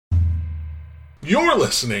You're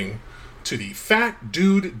listening to the Fat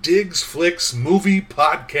Dude Digs Flicks Movie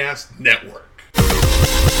Podcast Network.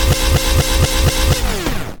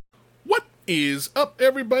 What is up,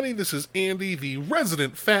 everybody? This is Andy, the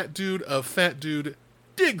resident fat dude of Fat Dude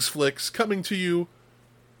Digs Flicks, coming to you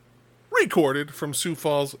recorded from Sioux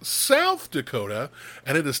Falls, South Dakota,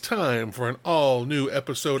 and it is time for an all-new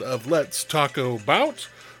episode of Let's Taco Bout.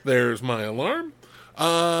 There's my alarm.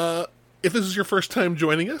 If this is your first time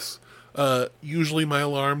joining us, usually my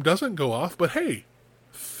alarm doesn't go off, but hey,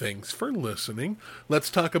 thanks for listening. Let's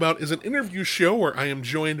Talk About is an interview show where I am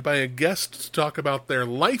joined by a guest to talk about their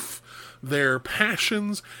life, their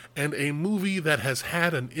passions, and a movie that has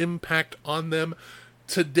had an impact on them.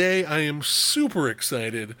 Today, I am super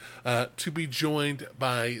excited to be joined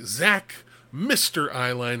by Zach,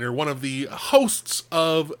 MrEyeliner, one of the hosts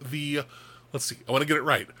of the, I want to get it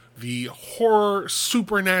right, the Horror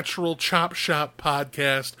Supernatural Chop Shop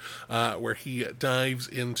podcast, where he dives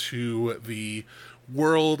into the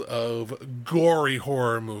world of gory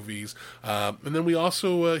horror movies. And then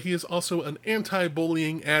he is also an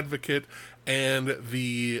anti-bullying advocate and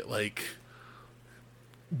the,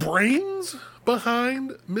 brains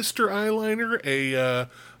behind MrEyeliner, a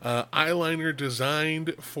eyeliner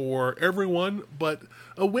designed for everyone, but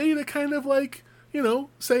a way to kind of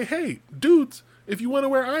say, hey, dudes, if you want to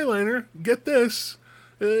wear eyeliner, get this.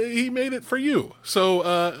 He made it for you. So,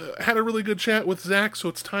 had a really good chat with Zach, so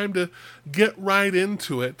it's time to get right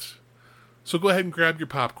into it. So go ahead and grab your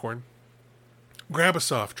popcorn, grab a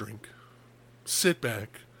soft drink, sit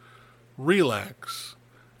back, relax,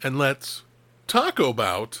 and let's talk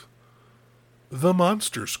about the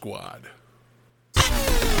Monster Squad.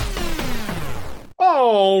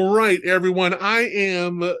 All right, everyone. I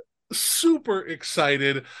am super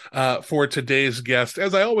excited for today's guest.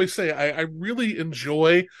 As I always say, I really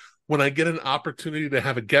enjoy when I get an opportunity to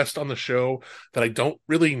have a guest on the show that I don't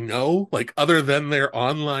really know, other than their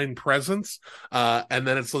online presence. And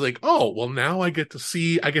then it's oh, well, now I get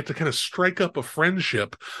to kind of strike up a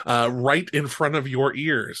friendship right in front of your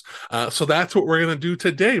ears. So that's what we're going to do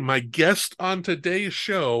today. My guest on today's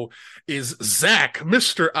show is Zach,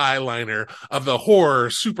 MrEyeliner of the Horror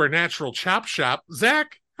Supernatural Chop Shop.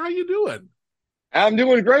 Zach, how you doing? I'm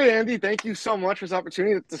doing great, Andy. Thank you so much for this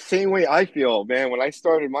opportunity. It's the same way I feel, man. When I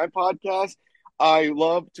started my podcast, I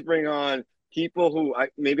love to bring on people who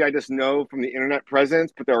maybe I just know from the internet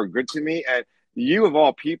presence, but they were good to me. And you, of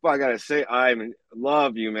all people, I gotta say, I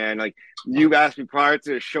love you, man. You asked me prior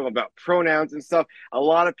to the show about pronouns and stuff. A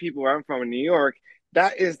lot of people where I'm from in New York,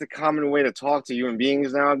 that is the common way to talk to human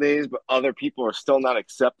beings nowadays, but other people are still not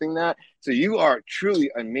accepting that. So you are truly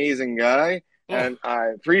an amazing guy, Oh, and I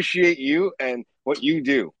appreciate you and what you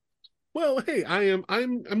do. well, hey,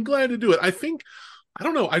 I'm glad to do it. I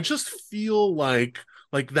don't know. I just feel like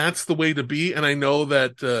that's the way to be, and I know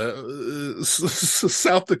that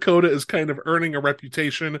South Dakota is kind of earning a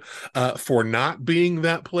reputation for not being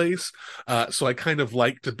that place. So I kind of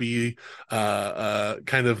like to be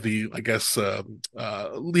kind of the, I guess,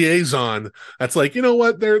 liaison. That's you know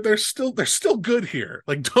what? They're still good here.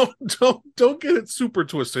 Don't get it super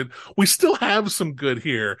twisted. We still have some good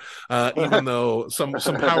here, even though some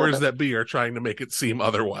powers that be are trying to make it seem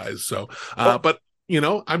otherwise. So, Well, but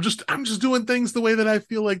I'm just doing things the way that I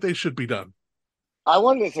feel like they should be done. I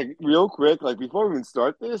wanted to say real quick, before we even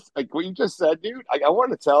start this, what you just said, dude. I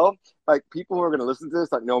want to tell people who are going to listen to this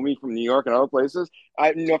that know me from New York and other places.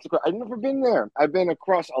 I've never been there. I've been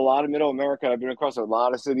across a lot of Middle America. I've been across a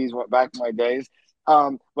lot of cities back in my days.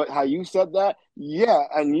 But how you said that, yeah,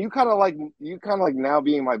 and you kind of like now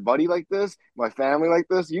being my buddy like this, my family like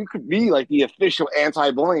this. You could be like the official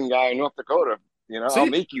anti-bullying guy in North Dakota. I'll See,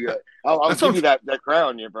 make you that. I'll that's give what you that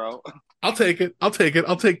crown, you bro. I'll take it. I'll take it.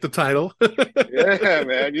 I'll take the title. Yeah,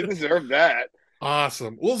 man, you deserve that.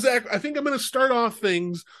 Awesome. Well, Zach, I think I'm going to start off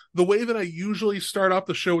things the way that I usually start off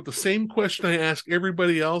the show with the same question I ask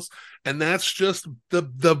everybody else, and that's just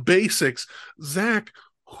the basics. Zach,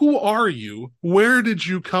 who are you? Where did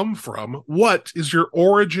you come from? What is your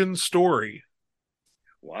origin story?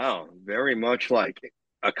 Wow, very much like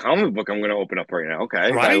a comic book I'm going to open up right now. Okay, I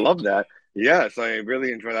Right? love that. Yes, I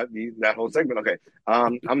really enjoy that whole segment. Okay,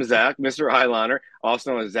 I'm Zach, MrEyeliner,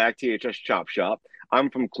 also known as Zach THS Chop Shop. I'm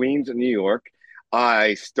from Queens, New York.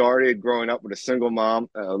 I started growing up with a single mom,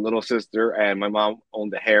 a little sister, and my mom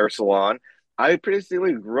owned a hair salon. I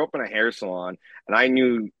basically grew up in a hair salon, and I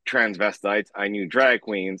knew transvestites, I knew drag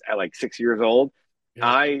queens at like 6 years old. Yeah.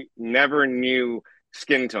 I never knew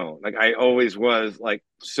skin tone. I always was and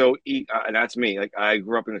that's me. I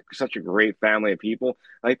grew up in such a great family of people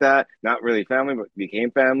like that. Not really family, but became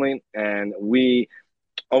family, and we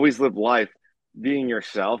always lived life being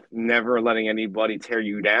yourself, never letting anybody tear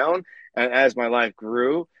you down. And as my life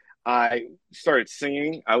grew, I started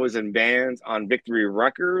singing. I was in bands on Victory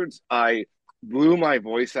Records. I blew my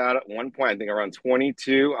voice out at one point, I think around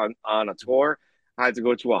 22 on a tour. I had to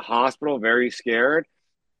go to a hospital, very scared,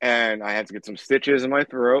 and I had to get some stitches in my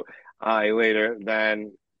throat. I later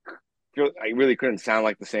then I really couldn't sound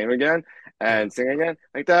like the same again Yeah. and sing again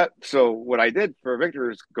like that. So what I did for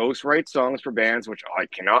Victor is ghostwrite songs for bands, which I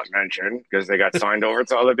cannot mention because they got signed over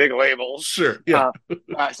to other big labels. Sure. Yeah.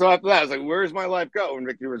 Uh, so after that, I was like, "Where's my life go?" When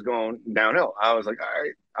Victor was going downhill, I was like,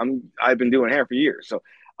 "All right, I've been doing hair for years." So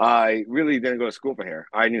I really didn't go to school for hair.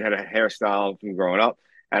 I knew how to hairstyle from growing up,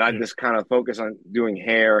 and I Yeah. just kind of focused on doing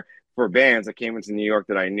hair for bands that came into New York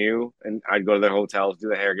that I knew, and I'd go to their hotels, do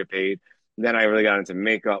the hair, get paid. And then I really got into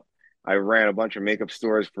makeup. I ran a bunch of makeup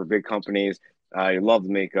stores for big companies. I loved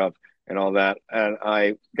makeup and all that. And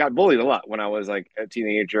I got bullied a lot when I was like a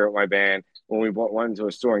teenager at my band when we went to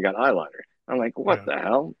a store and got eyeliner. I'm like, what Yeah. the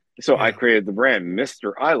hell? So I Yeah. created the brand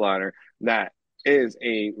MrEyeliner that is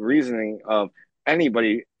a reasoning of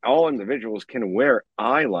anybody, all individuals can wear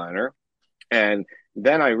eyeliner. And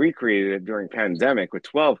then I recreated it during pandemic with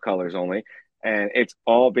 12 colors only. And it's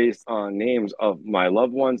all based on names of my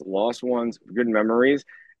loved ones, lost ones, good memories.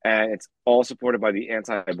 And it's all supported by the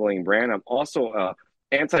anti-bullying brand. I'm also a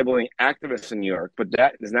anti-bullying activist in New York, but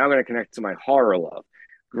that is now going to connect to my horror love.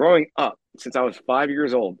 Growing up, since I was 5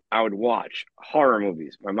 years old, I would watch horror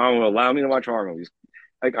movies. My mom would allow me to watch horror movies,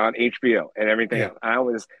 like on HBO and everything Yeah.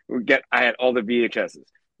 else. I had all the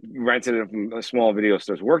VHSs, rented it from small video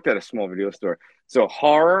stores, worked at a small video store. So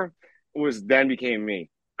horror was then became me.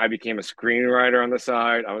 I became a screenwriter on the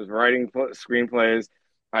side. I was writing screenplays.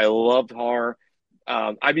 I loved horror.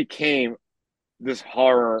 I became this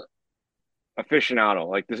horror aficionado,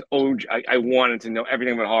 like this OG. I wanted to know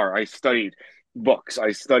everything about horror. I studied books.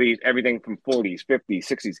 I studied everything from 40s, 50s,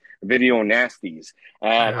 60s, video nasties.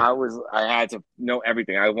 And Yeah. I had to know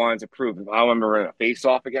everything. I wanted to prove if I remember in a face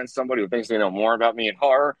off against somebody who thinks they know more about me in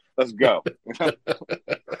horror, let's go.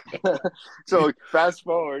 So fast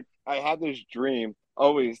forward, I had this dream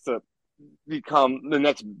always to become the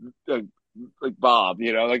next like Bob,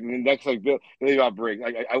 like the next like Billy Bob Briggs.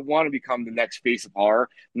 Like I want to become the next face of horror.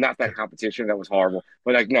 Not that competition that was horrible,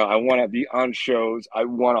 but like no, I want to be on shows. I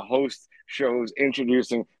want to host shows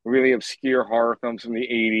introducing really obscure horror films from the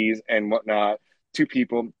 '80s and whatnot to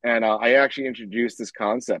people. And I actually introduced this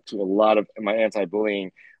concept to a lot of my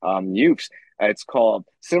anti-bullying youths. It's called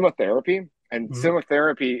cinema therapy. And Mhm. cinema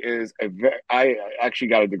therapy is I actually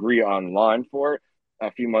got a degree online for it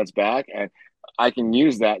a few months back, and I can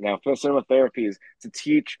use that now for cinema therapies to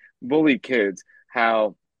teach bullied kids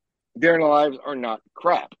how their lives are not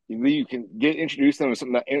crap. You can get introduce them to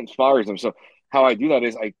something that inspires them. So how I do that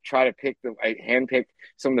is I try to I handpick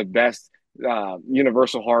some of the best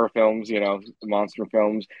Universal horror films, monster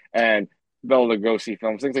films, and Bela Lugosi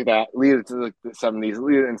films, things like that. Lead it to the 70s,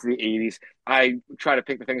 lead it into the 80s. I try to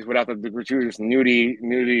pick the things without the gratuitous nudity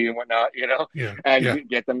and whatnot, Yeah. and Yeah.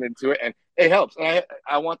 get them into it, and it helps. And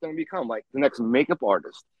I want them to become like the next makeup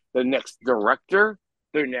artist, the next director,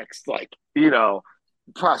 their next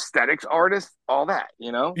prosthetics artist, all that.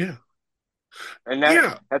 Yeah. And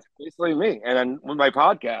Yeah. that's basically me. And then with my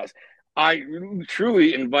podcast, I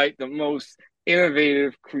truly invite the most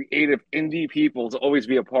innovative, creative indie people to always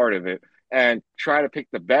be a part of it and try to pick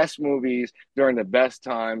the best movies during the best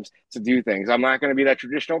times to do things. I'm not going to be that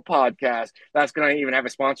traditional podcast that's going to even have a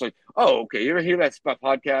sponsor like, oh, okay, you ever hear that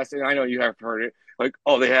podcast? And I know you have heard it. Like,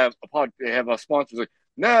 oh, they have a sponsor like,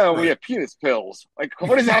 no, we Right. have penis pills. Like,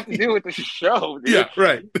 what does that have to do with the show, dude? Yeah.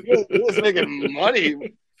 Right. You're just making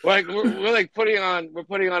money. Like we're like putting on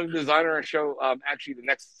a designer show. Actually, the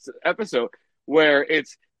next episode where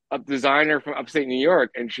it's a designer from upstate New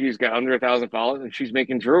York, and she's got under 1,000 followers, and she's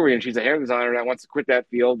making jewelry, and she's a hair designer that wants to quit that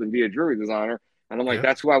field and be a jewelry designer. And I'm like, Yeah.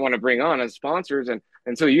 that's who I want to bring on as sponsors. And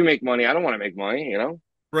until you make money, I don't want to make money.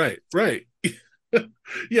 Right. Right.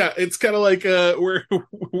 Yeah, it's kind of like we're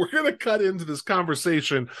gonna cut into this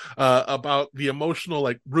conversation about the emotional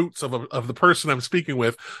like roots of the person I'm speaking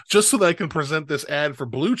with, just so that I can present this ad for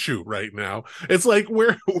Blue Chew right now. It's like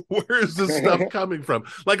where is this stuff coming from?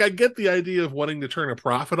 Like I get the idea of wanting to turn a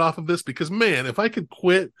profit off of this because man, if I could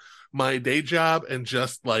quit my day job and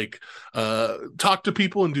just like talk to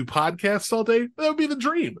people and do podcasts all day, that would be the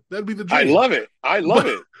dream. That'd be the I dream. love it. I love But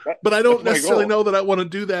it. but I That's don't my necessarily goal. know that I want to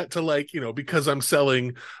do that to like, because I'm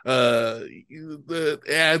selling the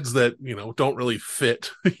ads that, don't really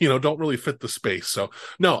fit, don't really fit the space. So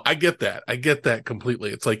no, I get that. I get that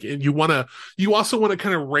completely. It's like you also want to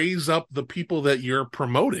kind of raise up the people that you're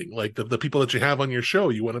promoting, like the people that you have on your show.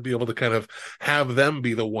 You want to be able to kind of have them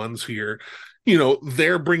be the ones here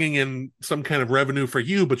they're bringing in some kind of revenue for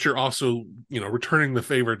you, but you're also, returning the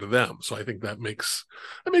favor to them. So I think that makes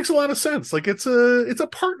a lot of sense. Like it's a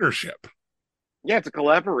partnership. Yeah, it's a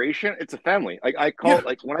collaboration. It's a family. Like I call Yeah, it,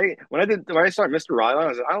 like when I started MrEyeliner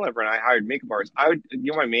as an eyeliner and I hired makeup artists, I would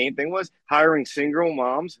my main thing was hiring single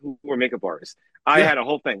moms who were makeup artists. I yeah, had a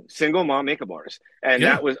whole thing, single mom makeup artists, and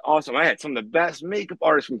yeah, that was awesome. I had some of the best makeup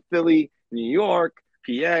artists from Philly, New York,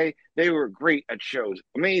 PA. They were great at shows,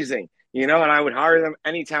 amazing. And I would hire them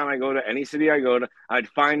anytime I go to any city I go to. I'd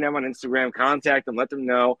find them on Instagram, contact them, let them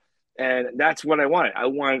know. And that's what I wanted. I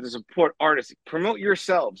wanted to support artists, promote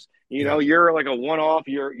yourselves. yeah. You're like a one-off.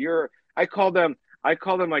 I call them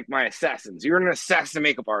like my assassins. You're an assassin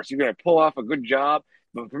makeup artist. You're gonna pull off a good job,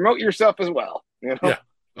 but promote yourself as well. Yeah.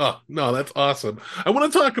 Oh, no, that's awesome. I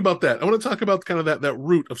want to talk about that. I want to talk about kind of that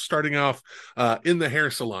route of starting off in the hair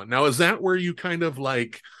salon. Now, is that where you kind of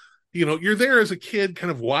like, you're there as a kid kind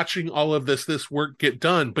of watching all of this work get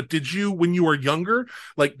done, but did you, when you were younger,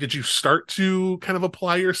 like did you start to kind of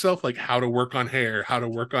apply yourself, like how to work on hair, how to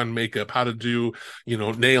work on makeup, how to do,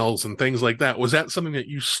 nails and things like that? Was that something that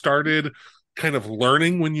you started kind of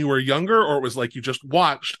learning when you were younger, or it was like you just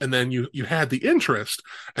watched and then you had the interest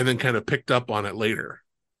and then kind of picked up on it later?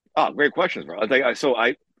 Oh, great questions, bro.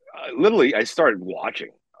 I literally I started watching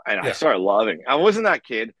and I Yeah. started loving. I wasn't that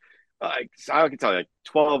kid. I can tell you, like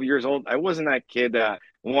 12 years old, I wasn't that kid that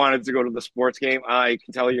wanted to go to the sports game. I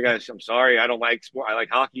can tell you guys, I'm sorry, I don't like sport. I like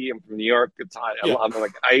hockey. I'm from New York. Yeah. I'm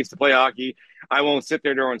like, I used to play hockey. I won't sit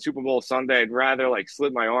there during Super Bowl Sunday. I'd rather like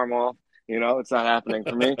slip my arm off. It's not happening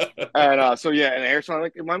for me. And so yeah, and the hair salon,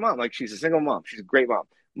 like my mom, like she's a single mom. She's a great mom.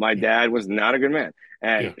 My Yeah. dad was not a good man,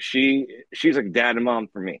 and Yeah. she's like dad and mom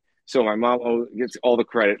for me. So my mom gets all the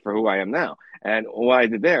credit for who I am now. And what I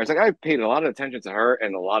did there is like I paid a lot of attention to her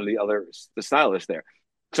and a lot of the stylists there.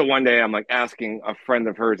 So one day I'm like asking a friend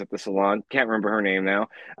of hers at the salon, can't remember her name now,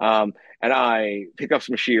 and I pick up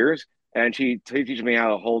some shears and she teaches me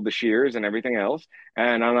how to hold the shears and everything else.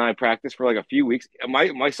 And then I practiced for like a few weeks.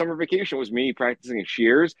 My summer vacation was me practicing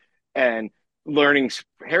shears and learning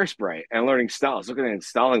hairspray and learning styles, looking at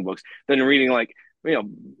styling books, then reading like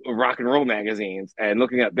rock and roll magazines and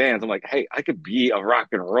looking at bands. I'm like, hey, I could be a rock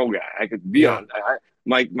and roll guy. I could be Yeah. on.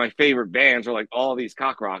 My favorite bands are like all these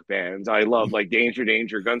cock rock bands. I love like Danger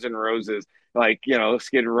Danger, Guns N' Roses, like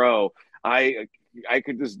Skid Row. I I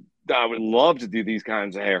could just I would love to do these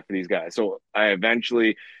kinds of hair for these guys. So I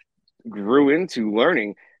eventually grew into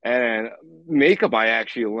learning and makeup. I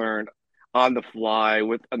actually learned on the fly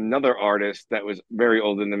with another artist that was very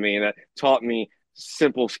older than me and that taught me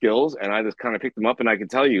simple skills, and I just kind of picked them up. And I can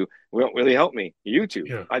tell you what really helped me: YouTube.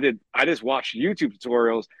 Yeah. I just watched YouTube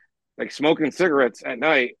tutorials, like smoking cigarettes at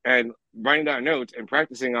night and writing down notes and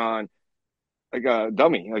practicing on like a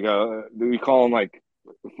dummy, like a we call them like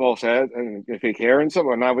false head and fake hair and stuff.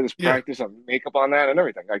 And I would just Yeah. practice on makeup on that and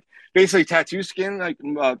everything. Like basically, tattoo skin like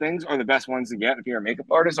things are the best ones to get if you're a makeup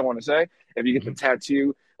artist. I want to say if you get the Mhm.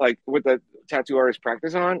 tattoo like with the tattoo artist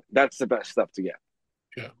practice on, that's the best stuff to get.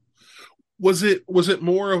 Yeah. Was it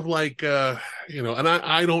more of like and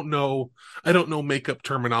I don't know makeup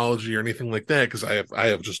terminology or anything like that because I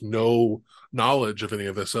have just no knowledge of any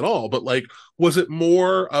of this at all, but like was it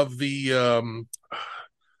more of the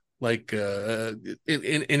like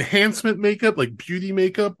enhancement makeup, like beauty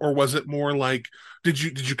makeup, or was it more like did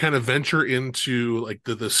you kind of venture into like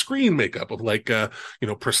the screen makeup of like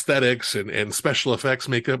prosthetics and special effects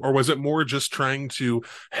makeup, or was it more just trying to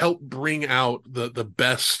help bring out the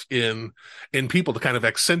best in people to kind of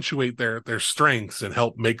accentuate their strengths and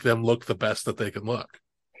help make them look the best that they can look?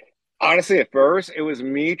 Honestly, at first, it was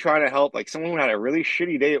me trying to help like someone who had a really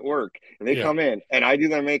shitty day at work and they Yeah, come in and I do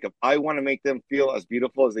their makeup. I want to make them feel as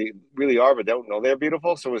beautiful as they really are, but don't know they're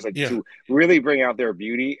beautiful. So it was like yeah, to really bring out their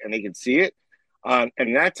beauty and they can see it. And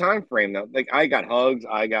in that time frame, though, like I got hugs,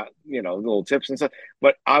 I got, little tips and stuff,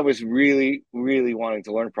 but I was really, really wanting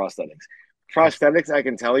to learn prosthetics. yeah, Prosthetics, I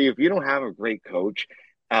can tell you, if you don't have a great coach,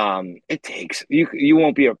 it takes you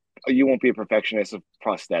won't be a perfectionist of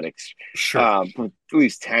prosthetics sure, for at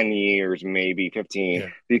least 10 years, maybe 15, yeah,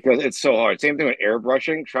 because it's so hard. Same thing with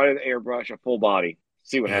airbrushing. Try to airbrush a full body,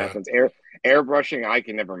 see what yeah. happens. Airbrushing, I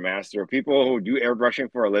can never master. People who do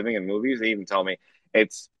airbrushing for a living in movies, they even tell me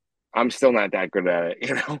it's, I'm still not that good at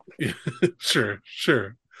it. Yeah. Sure,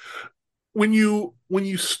 sure. When you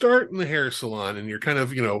start in the hair salon and you're kind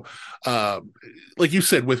of uh like you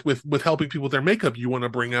said with helping people with their makeup, you want to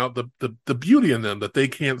bring out the beauty in them that they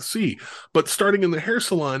can't see, but starting in the hair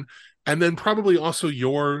salon, and then probably also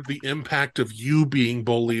the impact of you being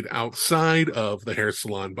bullied outside of the hair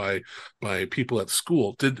salon by people at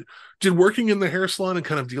school. Did working in the hair salon and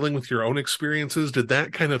kind of dealing with your own experiences, did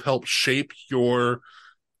that kind of help shape your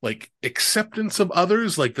like acceptance of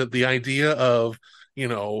others, like the idea of, you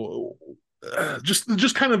know,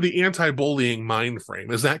 just kind of the anti-bullying mind frame?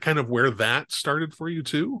 Is that kind of where that started for you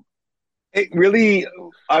too? It really,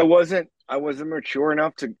 I wasn't mature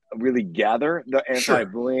enough to really gather the Sure.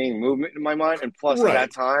 anti-bullying movement in my mind. And plus, at that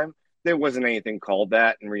Right. time, there wasn't anything called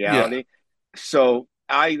that in Yeah. reality. So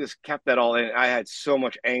I just kept that all in. I had so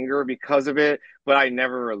much anger because of it, but I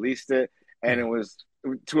never released it. And it Yeah. was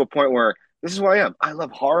to a point where this is who I am. I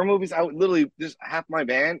love horror movies. I would literally just half my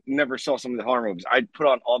band never saw some of the horror movies. I'd put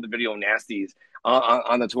on all the video nasties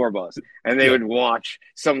on the tour bus, and they Yeah. would watch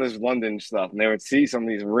some of this London stuff, and they would see some of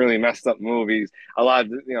these really messed up movies. A lot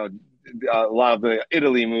of a lot of the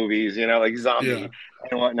Italy movies, like Yeah. Zombie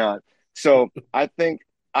and whatnot. So I think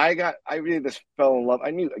I really just fell in love. I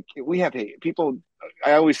knew we have people.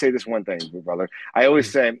 I always say this one thing, brother. I always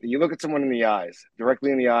Mm. say you look at someone in the eyes, directly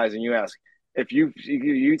in the eyes, and you ask if you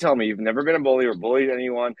tell me you've never been a bully or bullied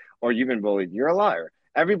anyone or you've been bullied, you're a liar.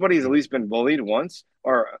 Everybody's at Yeah. least been bullied once,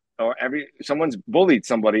 or every someone's bullied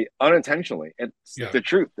somebody unintentionally. It's Yeah. the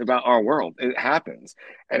truth about our world. It happens,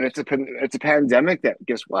 and it's a pandemic that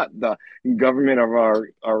guess what the government of our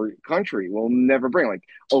country will never bring. Like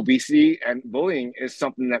obesity and bullying is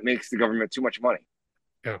something that makes the government too much money.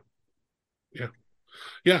 Yeah. Yeah.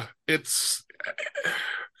 Yeah.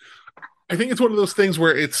 I think it's one of those things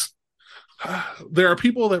where there are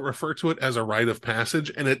people that refer to it as a rite of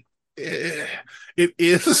passage, and it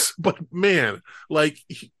is, but man, like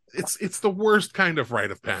it's the worst kind of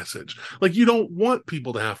rite of passage. Like you don't want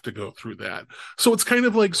people to have to go through that. So it's kind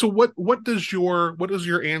of like, so what does your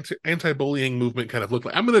anti-bullying movement kind of look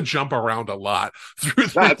like? I'm going to jump around a lot through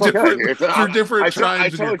No, it's okay. through different I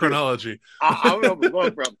times in your told you. chronology. I don't know, but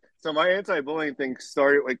look, bro. So my anti-bullying thing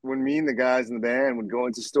started like when me and the guys in the band would go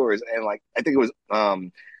into stores and like I think it was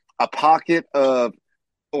a pocket of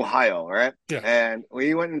Ohio, right? Yeah. And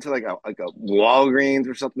we went into like a Walgreens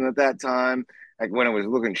or something at that time, like when it was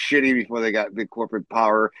looking shitty before they got big corporate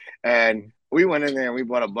power. And Mhm. we went in there and we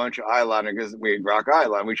bought a bunch of eyeliner because we had rock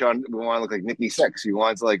eyeliner. We want to look like Nikki Sixx. We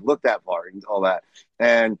wanted to like look that far and all that.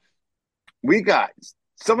 And we got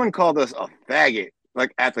someone called us a faggot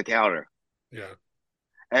like at the counter, Yeah.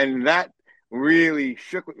 and that really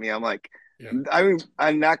shook with me. I'm like, Yeah. I mean,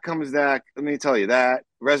 and that comes back. Let me tell you, that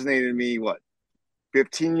resonated in me. What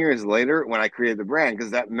 15 years later when I created the brand,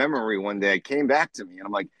 because that memory one day came back to me, and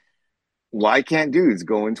I'm like, why can't dudes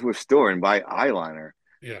go into a store and buy eyeliner?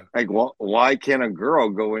 Yeah. Like, why can't a girl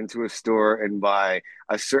go into a store and buy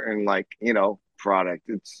a certain product?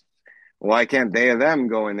 It's why can't they or them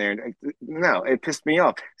go in there? No, it pissed me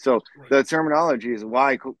off. So Right. the terminology is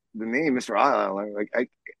why the name Mr. Eyeliner. Like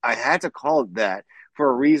I had to call it that for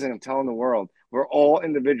a reason of telling the world we're all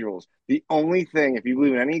individuals. The only thing, if you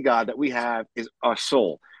believe in any God, that we have is our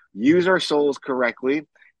soul. Use our souls correctly.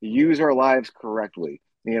 Use our lives correctly.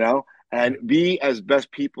 Yeah. And be as best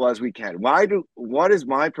people as we can. What is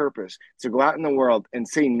my purpose to go out in the world and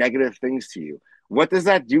say negative things to you? What does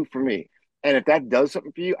that do for me? And if that does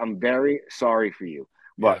something for you, I'm very sorry for you.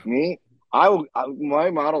 Yeah. But me, my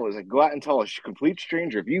model is like go out and tell a complete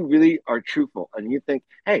stranger if you really are truthful and you think,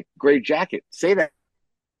 hey, great jacket, say that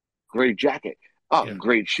great jacket. Oh, Yeah.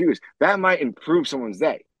 great shoes. That might improve someone's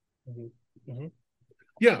day. Mhm. Mhm.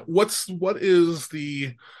 Yeah. What's the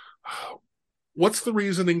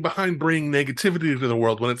reasoning behind bringing negativity to the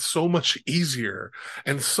world when it's so much easier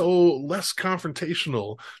and so less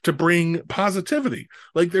confrontational to bring positivity?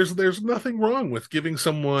 Like there's nothing wrong with giving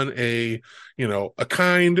someone a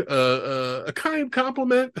kind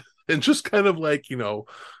compliment and just kind of like,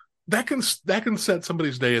 that can set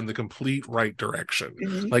somebody's day in the complete right direction.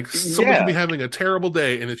 Like someone could be Yeah. having a terrible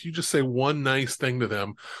day, and if you just say one nice thing to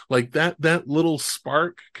them, like that little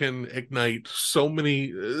spark can ignite so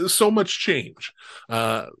much change.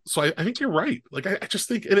 So I think you're right. Like I just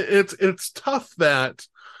think it's tough that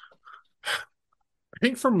I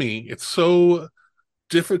think for me it's so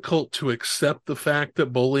difficult to accept the fact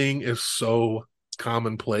that bullying is so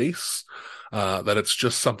commonplace, that it's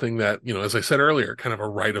just something that, as I said earlier, kind of a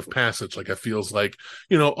rite of passage. Like it feels like,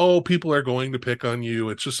 oh, people are going to pick on you.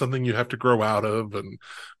 It's just something you have to grow out of. And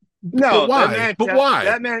but No, why? But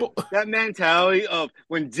why? But, that mentality of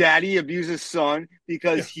when daddy abuses son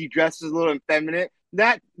because yeah, he dresses a little effeminate,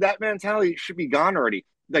 that mentality should be gone already.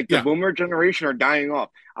 Like the yeah, boomer generation are dying off.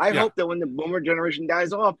 I yeah, hope that when the boomer generation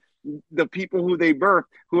dies off, the people who they birth,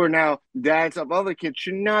 who are now dads of other kids,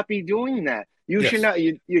 should not be doing that. You should yes, not.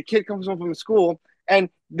 Your kid comes home from school and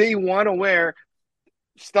they want to wear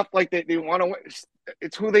stuff like that. They want to wear.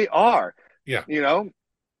 It's who they are. Yeah. You know.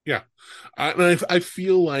 Yeah, I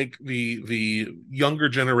feel like the younger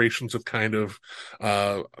generations have kind of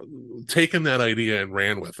uh, taken that idea and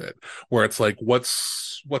ran with it, where it's like,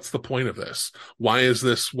 what's the point of this? Why is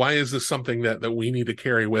this something that we need to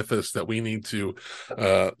carry with us? That we need to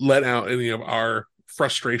let out any of our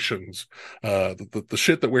frustrations, the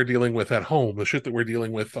shit that we're dealing with at home, the shit that we're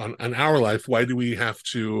dealing with on our life. Why do we have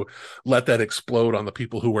to let that explode on the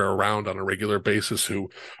people who we're around on a regular basis who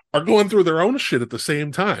are going through their own shit at the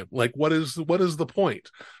same time? Like, what is the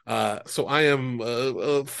point? So I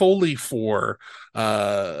am fully for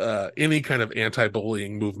any kind of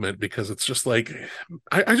anti-bullying movement, because it's just like,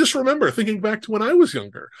 I just remember thinking back to when I was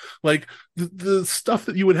younger, like the stuff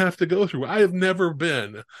that you would have to go through. I have never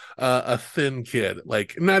been a thin kid,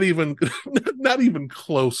 like not even not even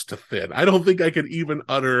close to thin. I don't think I could even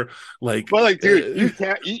utter like But like, dude,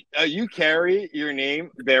 you carry your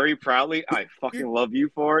name very proudly. I fucking love you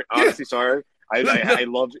for it. yeah. Honestly, sorry. No, I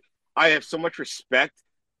love. I have so much respect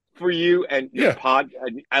for you and your yeah. pod.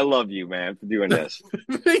 I love you, man, for doing this.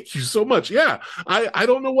 Thank you so much. Yeah. I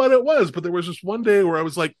don't know what it was, but there was just one day where I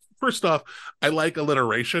was like, first off, I like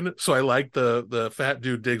alliteration. So I like the Fat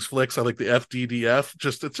Dude Digs Flicks. I like the FDDF.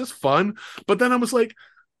 Just it's just fun. But then I was like,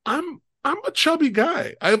 I'm a chubby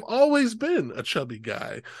guy. I've always been a chubby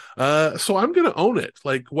guy. So I'm gonna own it.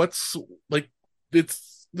 Like like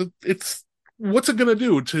it's what's it gonna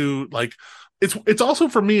do to like it's also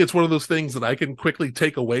for me, it's one of those things that I can quickly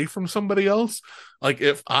take away from somebody else. Like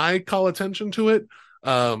if I call attention to it,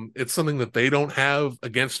 it's something that they don't have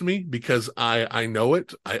against me, because I know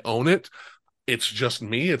it, I own it. It's just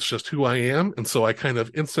me, it's just who I am. And so I kind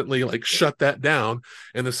of instantly like shut that down.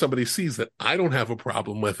 And if somebody sees that I don't have a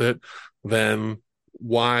problem with it, then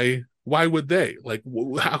why would they? Like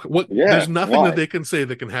what there's Yeah, nothing that why? they can say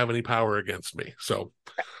that can have any power against me. So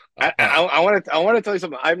I want to tell you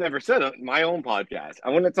something I've never said on my own podcast. I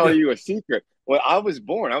want to tell yeah, you a secret. When I was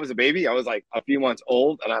born, I was a baby. I was like a few months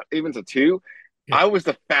old, and even to two, yeah, I was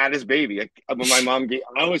the fattest baby. Like, when my mom gave,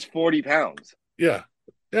 I was 40 pounds. yeah,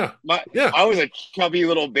 yeah, My yeah, I was a chubby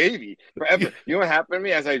little baby yeah, forever. You know what happened to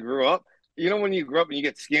me as I grew up? You know, when you grow up and you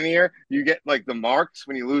get skinnier, you get like the marks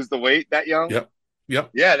when you lose the weight that young. yep, yep,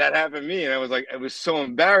 Yeah, that happened to me, and I was like, it was so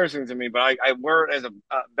embarrassing to me, but I wear it as a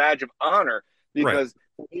badge of honor right, because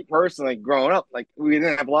for me personally, growing up, like we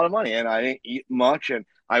didn't have a lot of money, and I didn't eat much, and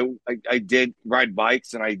I did ride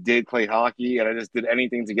bikes, and I did play hockey, and I just did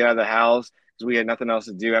anything to get out of the house because we had nothing else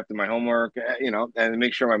to do after my homework, and to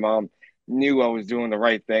make sure my mom knew I was doing the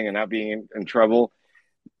right thing and not being in trouble.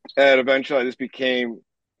 And eventually I just became,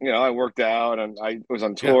 I worked out and I was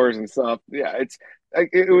on yeah, tours and stuff. Yeah, it's like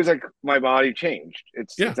it was like my body changed.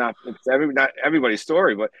 yeah, It's not everybody's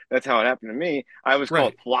story, but that's how it happened to me. I was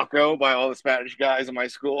called right. Flaco by all the Spanish guys in my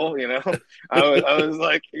school. I was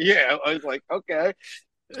like, yeah, I was like, okay,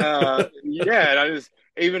 yeah, and I was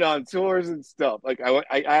even on tours and stuff. Like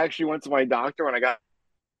I actually went to my doctor when I got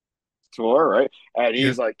tour, right? And Yeah.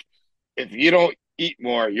 he's like, if you don't eat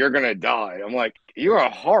more, you're gonna die. I'm like, you're a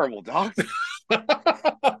horrible doctor.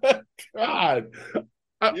 God.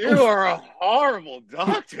 You are a horrible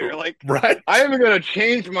doctor. Like, Right. I am gonna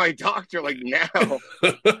change my doctor like now.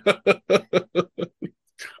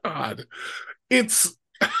 God. It's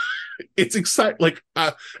it's exciting. Like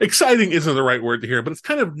exciting isn't the right word to hear, but it's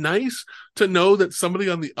kind of nice to know that somebody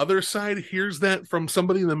on the other side hears that from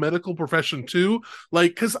somebody in the medical profession too.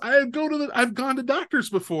 Like, because I've gone to doctors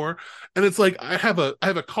before, and it's like I have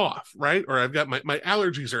a cough, right, or I've got my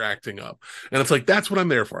allergies are acting up, and it's like that's what I'm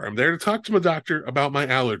there for. I'm there to talk to my doctor about my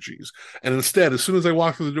allergies, and instead, as soon as I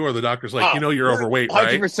walk through the door, the doctor's like, Oh, you're overweight,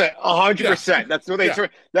 right? 100%, 100%. Yeah, That's what they yeah, turn.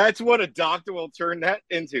 That's what a doctor will turn that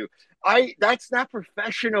into. That's not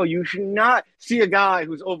professional. You should not see a guy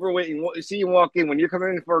who's overweight and see you walk in when you're coming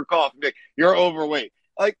in for a cough and be like, you're overweight.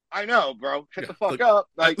 Like, I know, bro. Shut yeah. the fuck Like, up.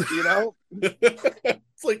 I, Like.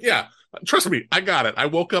 it's like, yeah, trust me, I got it. I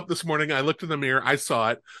woke up this morning, I looked in the mirror, I saw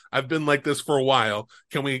it. I've been like this for a while.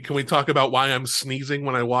 Can we talk about why I'm sneezing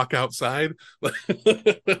when I walk outside?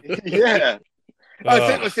 Yeah.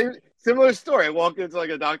 uh, Similar story. I walked into like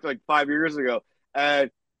a doctor like 5 years ago, and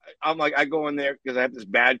I'm like, I go in there because I have this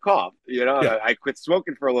bad cough. yeah. I quit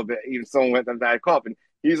smoking for a little bit. Even someone with a bad cough, and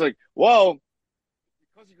he's like, "Whoa,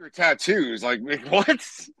 because of your tattoos." Like, what?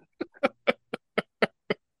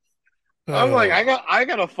 I'm like, Uh, I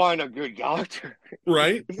gotta find a good doctor.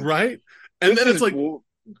 right, right. And This then is it's like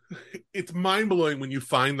it's mind blowing when you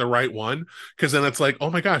find the right one, because then it's like, oh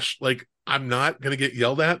my gosh, like I'm not going to get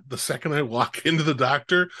yelled at the second I walk into the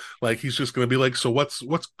doctor. Like he's just going to be like, "So what's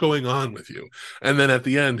going on with you?" And then at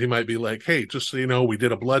the end, he might be like, "Hey, just so you know, we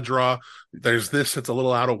did a blood draw. There's this that's a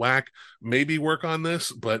little out of whack. Maybe work on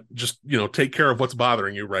this, but just take care of what's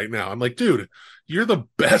bothering you right now." I'm like, dude, you're the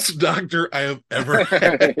best doctor I have ever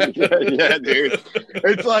had. Yeah, yeah, dude.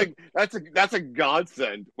 It's like that's a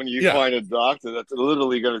godsend when you Yeah, find a doctor that's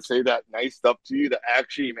literally going to say that nice stuff to you that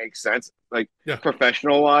actually makes sense, like yeah.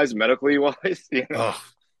 professional wise, medically wise. You know. Oh,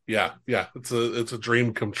 yeah, yeah. It's a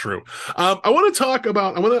dream come true. I want to talk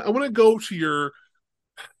about. I want to go to your.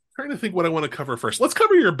 Trying to think what I want to cover first. Let's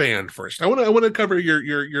cover your band first. I want to cover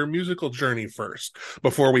your musical journey first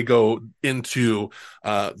before we go into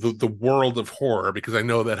the world of horror, because I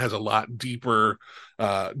know that has a lot deeper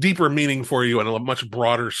meaning for you and a much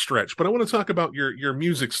broader stretch. But I want to talk about your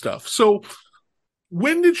music stuff. So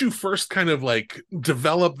when did you first kind of like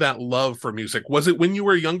develop that love for music? Was it when you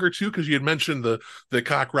were younger too? Because you had mentioned the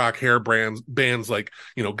cock rock hair bands like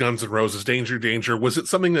Guns N' Roses, Danger Danger. Was it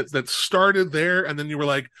something that started there, and then you were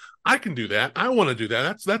like, I can do that. I want to do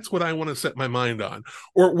that. That's what I want to set my mind on.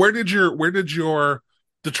 Or where did your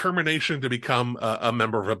determination to become a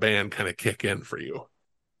member of a band kind of kick in for you?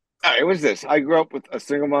 It was this. I grew up with a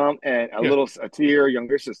single mom and Yeah. a 2 year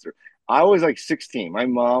younger sister. I was like 16. My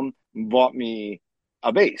mom bought me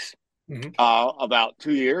a bass. Hmm. About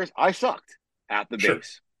 2 years, I sucked at the Sure.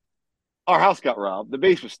 bass. Our house got robbed. The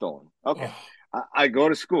bass was stolen. Okay. Oh, I go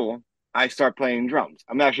to school. I start playing drums.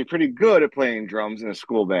 I'm actually pretty good at playing drums in a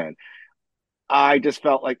school band. I just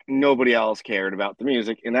felt like nobody else cared about the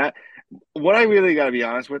music. And that, what I really got to be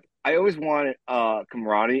honest with, I always wanted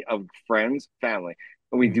camaraderie of friends, family,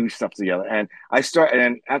 and we mhm. do stuff together. And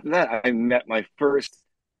after that, I met my first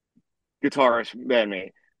guitarist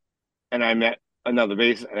bandmate, and I met another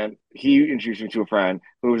bass, and he introduced me to a friend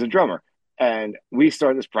who was a drummer. And we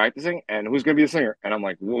started this practicing, and who's going to be the singer? And I'm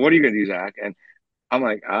like, well, what are you going to do, Zach? And I'm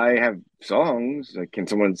like, I have songs. Like, can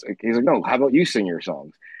someone? He's like, no. How about you sing your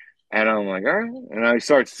songs? And I'm like, all right. And I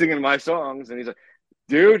start singing my songs, and he's like,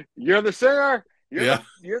 dude, you're the singer. Yeah.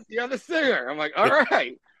 You're the singer. I'm like, all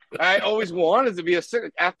right. I always wanted to be a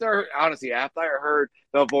singer. After I heard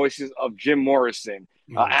the voices of Jim Morrison,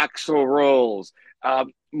 Mhm. Axl Rose,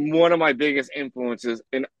 one of my biggest influences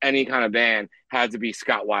in any kind of band had to be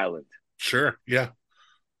Scott Weiland. Sure. Yeah.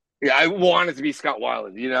 Yeah, I wanted to be Scott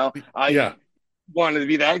Weiland. I Yeah. wanted to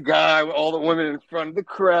be that guy with all the women in front of the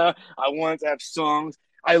crowd. I wanted to have songs.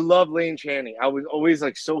 I love Lane Chaney. I was always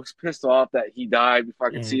like so pissed off that he died before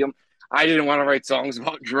I could see Mhm. him. I didn't want to write songs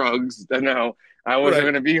about drugs. No, I wasn't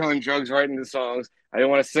Right. going to be on drugs writing the songs. I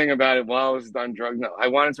didn't want to sing about it while I was on drugs. No, I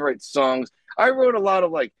wanted to write songs. I wrote a lot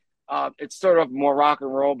of like, it started off more rock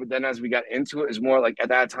and roll, but then as we got into it, it was more like at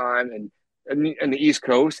that time and in the East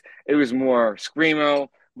Coast, it was more screamo,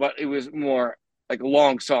 but it was more like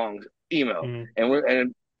long songs, emo,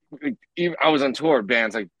 Mhm. I was on tour with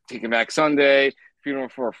bands like Taking Back Sunday, Funeral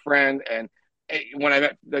for a Friend, and when I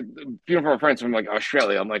met the Funeral for a Friend from like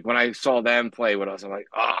Australia, I'm like when I saw them play with us, I'm like,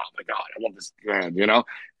 oh my god, I love this band.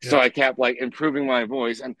 So Yeah. I kept like improving my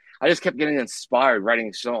voice, and I just kept getting inspired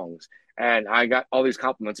writing songs, and I got all these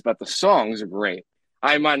compliments about the songs are great.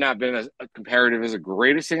 I might not have been as comparative as a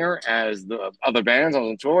greatest singer as the other bands I was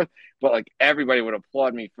on tour with, but like everybody would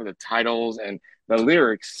applaud me for the titles and the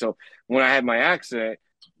lyrics. So when I had my accident,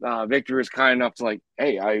 Victor was kind enough to like,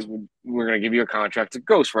 hey, we're gonna give you a contract to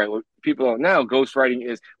ghostwrite. What people don't know, ghostwriting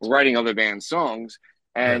is writing other bands' songs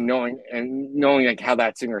Yeah. and knowing like how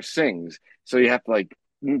that singer sings. So you have to like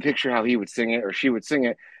picture how he would sing it or she would sing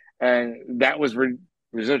it, and that was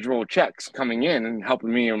residual checks coming in and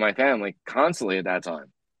helping me and my family constantly at that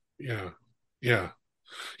time. Yeah. Yeah.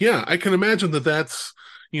 Yeah, I can imagine that's,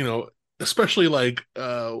 you know, especially like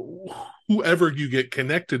whoever you get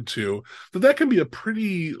connected to, that can be a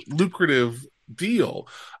pretty lucrative deal.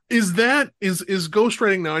 Is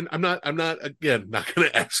ghostwriting now? I'm not again not going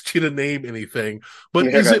to ask you to name anything, but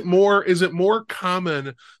is Yeah. it more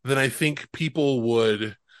common than I think people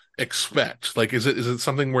would expect? Like, is it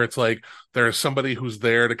something where it's like there's somebody who's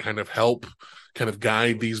there to kind of help, kind of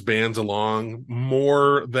guide these bands along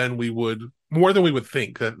more than we would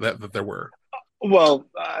think that there were. Well,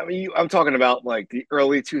 I mean, I'm talking about like the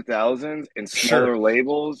early 2000s and Sure. smaller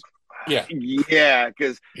labels. Yeah. Yeah,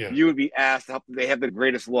 because Yeah. you would be asked to help. They have the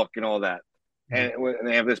greatest look and all that, Mhm. and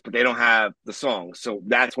they have this, but they don't have the songs. So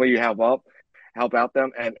that's where you help out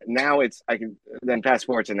them. And now I can then fast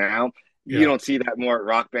forward to now. You Yeah. don't see that more at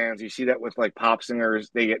rock bands. You see that with like pop singers.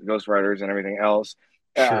 They get ghostwriters and everything else.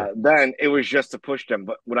 Sure. Then it was just to push them.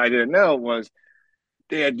 But what I didn't know was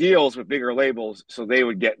they had deals with bigger labels, so they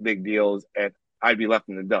would get big deals, and I'd be left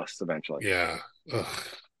in the dust eventually. Yeah. Ugh.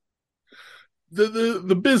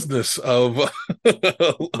 the business of a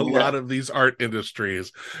Yeah. lot of these art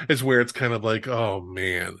industries is where it's kind of like, oh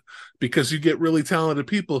man, because you get really talented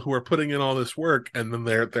people who are putting in all this work and then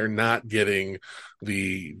they're not getting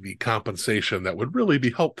the compensation that would really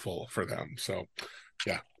be helpful for them. So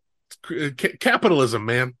yeah, capitalism,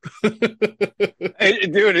 man.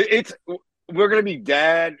 Dude, it's we're gonna be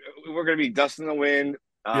dead. We're gonna be dust in the wind.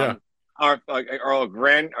 Yeah, Our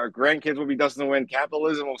grandkids will be dust in the wind.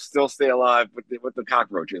 Capitalism will still stay alive with the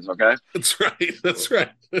cockroaches. Okay. that's right. That's right.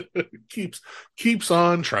 keeps keeps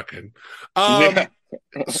on trucking. Yeah.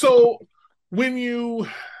 So when you're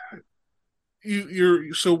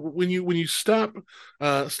so when you stop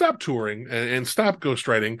touring and stop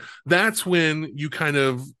ghostwriting, that's when you kind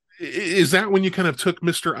of, is that when you kind of took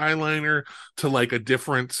MrEyeliner to like a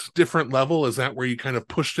different level? Is that where you kind of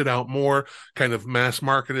pushed it out more, kind of mass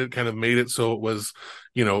marketed, kind of made it so it was,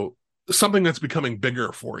 you know, something that's becoming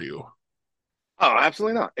bigger for you? Oh,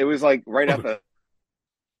 absolutely not. It was like right Okay. after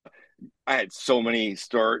I had so many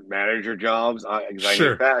store manager jobs because I knew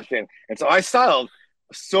Sure. fashion, and so I styled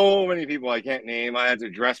so many people I can't name. I had to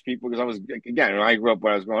dress people because I was again when I grew up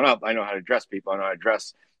when I was growing up. I know how to dress people. I know how to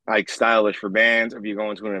dress like stylish for bands. If you go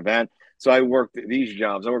into an event, so I worked these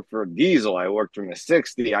jobs. I worked for Diesel. I worked for Miss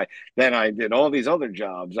 60. I did all these other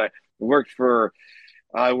jobs. Worked for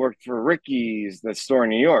I worked for Ricky's, the store in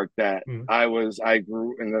New York that Mm-hmm. I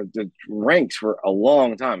grew in the ranks for a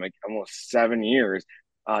long time, like almost 7 years.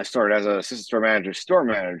 I started as an assistant store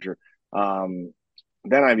manager. Um,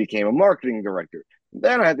 then I became a marketing director.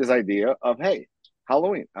 Then I had this idea of, hey,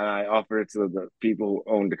 Halloween. And I offered it to the people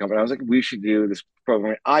who owned the company. I was like, we should do this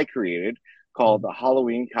program I created called the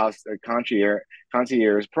Halloween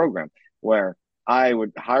Concierge program, where I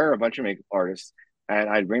would hire a bunch of makeup artists and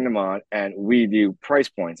I'd bring them on and we do price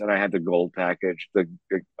points. And I had the gold package,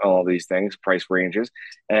 all these things, price ranges.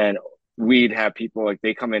 And we'd have people like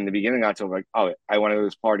they come in the beginning. I told them like, oh, I want to do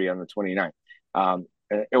this party on the 29th.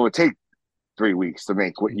 It would take 3 weeks to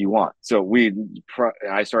make what you want. So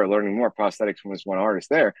I started learning more prosthetics from this one artist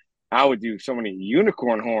there. I would do so many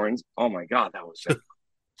unicorn horns. Oh my God, that was like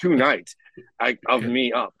 2 nights of Yeah.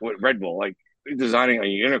 me up with Red Bull, like designing a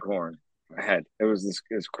unicorn head. It was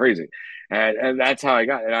crazy, and that's how I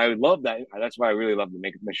got. And I would love that. That's why I really love the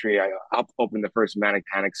makeup industry. I opened the first Manic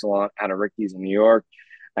Panic salon out of Ricky's in New York,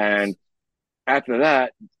 and after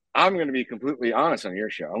that, I'm going to be completely honest on your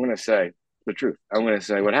show. I'm going to say the truth. I'm going to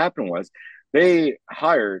say what happened was they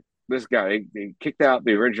hired this guy. They kicked out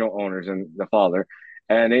the original owners and the father,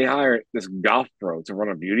 and they hired this golf pro to run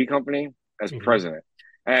a beauty company as Mm-hmm. president.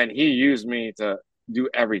 And he used me to do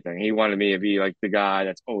everything. He wanted me to be like the guy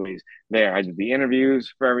that's always there. I did the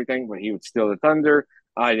interviews for everything, but he would steal the thunder.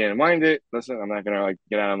 I didn't mind it. Listen, I'm not gonna like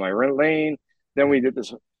get out of my lane. Then we did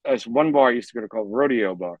this one bar I used to go to called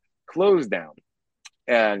Rodeo Bar, closed down.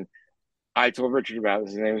 And I told Richard about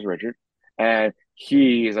this. His name is Richard. And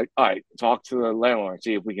he's like, all right, talk to the landlord,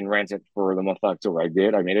 see if we can rent it for the month of October. I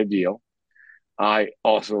did. I made a deal. I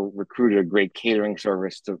also recruited a great catering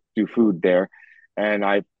service to do food there. And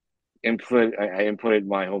I inputted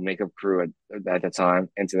my whole makeup crew at the time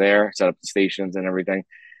into there, set up the stations and everything.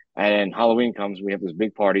 And then Halloween comes, we have this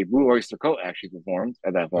big party. Blue Oyster Cult actually performed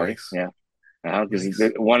at that party. Nice. Yeah, because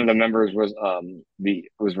Nice. one of the members was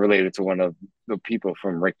related to one of the people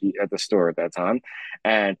from Ricky at the store at that time,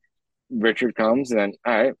 and Richard comes and then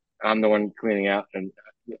all right, I'm the one cleaning out and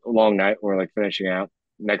a long night. We're like finishing out.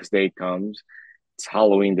 Next day comes. It's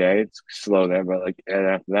Halloween day. It's slow there, but like and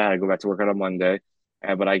after that, I go back to work on a Monday,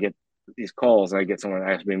 but I get these calls and I get someone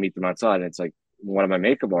ask me to meet them outside. And it's like one of my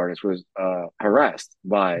makeup artists was harassed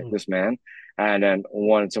by Mm. this man, and then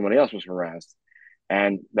somebody else was harassed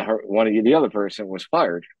and one of the other person was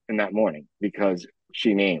fired in that morning because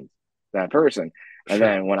she named that person. And Sure.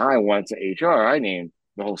 then when I went to HR, I named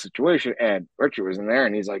the whole situation, and Richard was in there,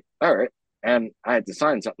 and he's like, "All right," and I had to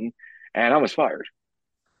sign something, and I was fired.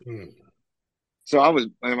 Mm. So I was,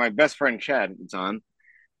 and my best friend Chad at the time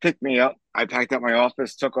picked me up. I packed up my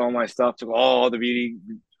office, took all my stuff, took all the beauty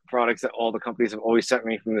products that all the companies have always sent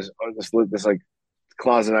me from this like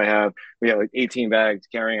closet I have. We had like 18 bags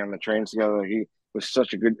carrying on the trains together. He was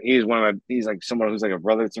such a good. He's like someone who's like a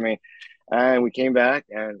brother to me. And we came back,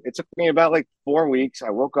 and it took me about like 4 weeks. I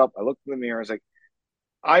woke up, I looked in the mirror, I was like,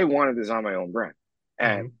 I want to design my own brand.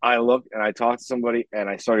 And Mm-hmm. I looked and I talked to somebody, and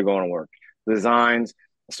I started going to work. Designs,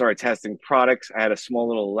 I started testing products. I had a small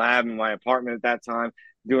little lab in my apartment at that time,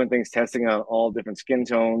 doing things, testing on all different skin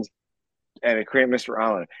tones, and it created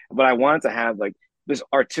MrEyeliner. But I wanted to have like this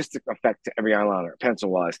artistic effect to every eyeliner, pencil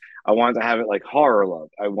wise. I wanted to have it like horror love.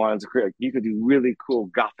 I wanted to create, like, you could do really cool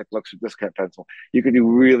gothic looks with this kind of pencil. You could do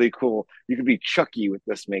really cool, you could be Chucky with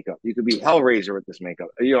this makeup. You could be Hellraiser with this makeup.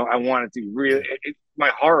 You know, I wanted to really,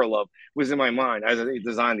 my horror love was in my mind as I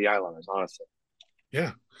designed the eyeliners, honestly.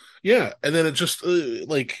 Yeah. Yeah. And then it just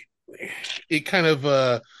like it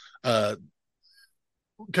uh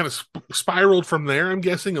kind of spiraled from there, I'm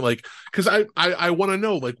guessing. Like, because I want to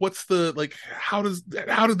know, like, what's the like how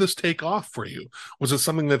did this take off for you? Was it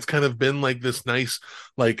something that's kind of been like this nice,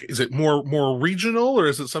 like, is it more regional, or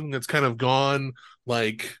is it something that's kind of gone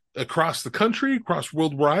like across the country, across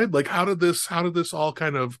worldwide? Like, how did this all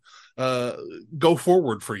kind of uh go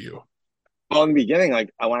forward for you? Well, in the beginning, like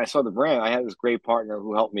when I saw the brand, I had this great partner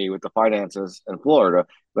who helped me with the finances in Florida,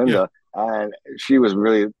 Yeah. Linda, and she was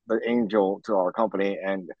really the angel to our company,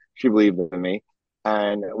 and she believed in me.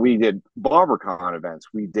 And we did BarberCon events.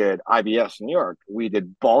 We did IBS in New York. We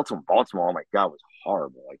did Baltimore. Baltimore, oh my God, was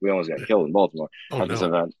horrible. Like we almost got killed in Baltimore Oh at this no.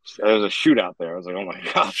 event. There was a shootout there. I was like, oh my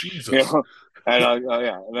God, you Jesus. know. And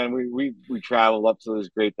yeah, and then we traveled up to those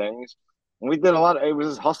great things. And we did a lot of, it was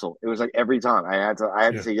just hustle. It was like every time I had to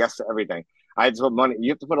Yeah. say yes to everything. I had to put money.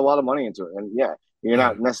 You have to put a lot of money into it, and yeah, you're Yeah.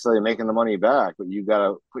 not necessarily making the money back, but you got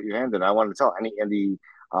to put your hand in. I want to tell any indie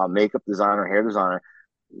makeup designer, hair designer,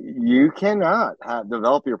 you cannot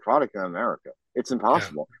develop your product in America. It's Yeah.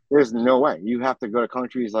 impossible. There's no way. You have to go to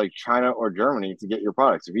countries like China or Germany to get your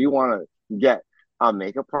products. If you want to get a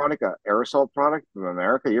makeup product, an aerosol product from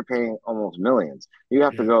America, you're paying almost millions. You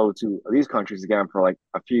have to Yeah. go to these countries to get them for like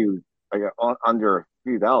a few, like under a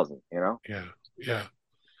few thousand. You know. Yeah. Yeah.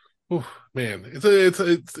 Oh man,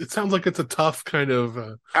 it sounds like it's a tough kind of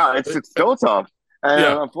Yeah, uh, it's still tough. And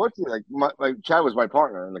yeah, unfortunately, like Chad was my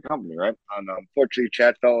partner in the company, right? And unfortunately,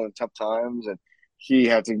 Chad fell in tough times, and he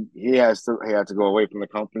had to go away from the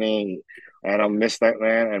company, and I miss that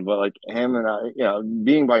man. And but like him and I, you know,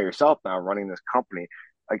 being by yourself now, running this company,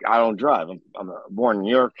 like I don't drive. I'm born in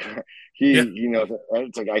New York. yeah, He knows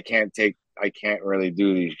it's like I can't really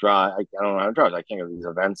do these drive. I don't know how to drive. I can't go to these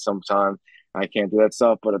events sometimes. I can't do that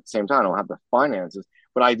stuff, but at the same time, I don't have the finances,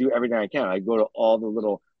 but I do everything I can. I go to all the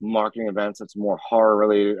little marketing events that's more horror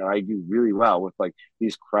related, and I do really well with like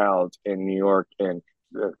these crowds in New York and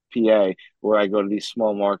PA, where I go to these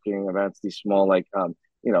small marketing events, these small like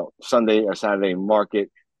you know, Sunday or Saturday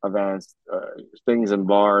market events, things in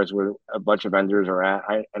bars where a bunch of vendors are at.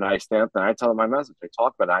 And I stand up and I tell them my message. I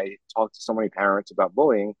talk about it. I talk to so many parents about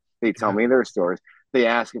bullying. They tell yeah, me their stories. They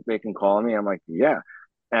ask if they can call me. I'm like, yeah.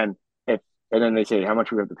 And if and then they say, how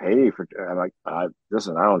much we have to pay you for? I'm like,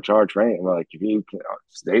 listen, I don't charge for anything. We're like, if you can,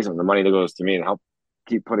 stays on the money that goes to me to help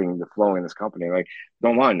keep putting the flow in this company, like,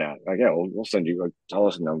 don't mind that. Like, yeah, we'll send you, like, tell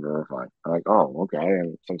us a number. We're fine. I'm like, oh, okay.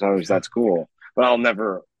 And sometimes yeah, that's cool, but I'll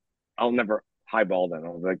never highball them.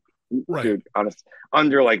 I'll be like, right, dude, honest,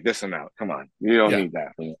 under like this amount. Come on. You don't yeah, need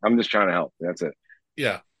that from me. I'm just trying to help. That's it.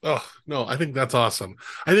 yeah. Oh no, I think that's awesome.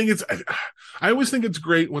 I think I always think it's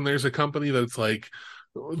great when there's a company that's like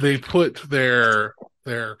they put their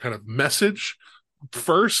kind of message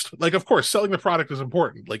first. Like, of course, selling the product is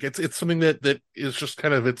important. Like, it's something that is just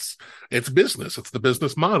kind of it's business. It's the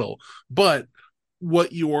business model, but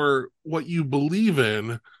what you believe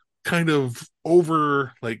in kind of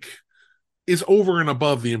over like is over and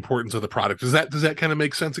above the importance of the product. Does that kind of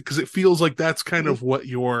make sense? Because it feels like that's kind of what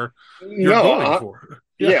you're No, going for.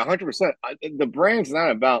 Yeah. yeah, 100%. The brand's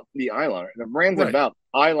not about the eyeliner. The brand's Right. about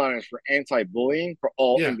eyeliners for anti-bullying for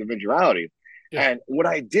all Yeah. individuality. Yeah. And what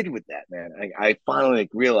I did with that, man, I finally like,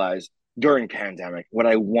 realized during pandemic what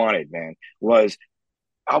I wanted, man, was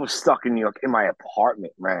I was stuck in New York in my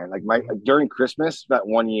apartment, man. Like my Mhm. during Christmas that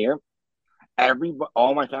one year, every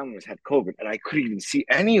all my family had COVID, and I couldn't even see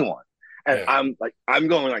anyone. And Yeah. I'm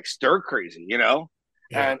going like stir crazy, you know.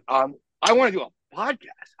 Yeah. And I want to do a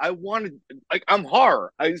podcast. I wanted like I'm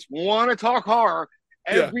horror. I just want to talk horror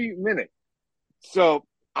Yeah. every minute. So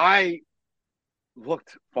I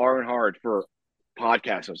looked far and hard for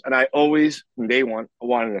podcasters, and I always from day one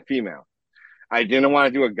wanted a female. I didn't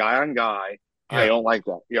want to do a guy on guy. I Yeah. don't like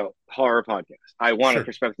that, you know, horror podcast. I want a Sure.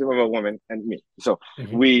 perspective of a woman and me. So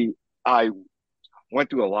Hmm. we, I went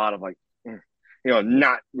through a lot of like, you know,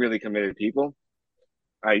 not really committed people.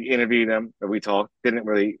 I interviewed them, we talked, didn't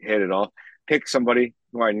really hit it off. Picked somebody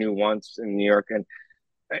who I knew once in New York, and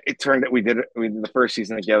it turned out we did the first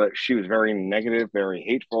season together. She was very negative, very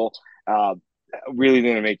hateful. Really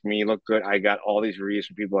didn't make me look good. I got all these reviews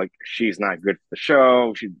from people like she's not good for the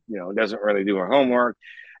show. She, you know, doesn't really do her homework,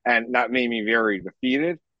 and that made me very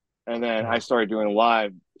defeated. And then I Hmm. started doing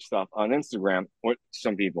live stuff on Instagram with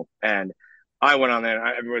some people, and I went on there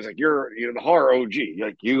and everyone's like, you're the horror OG.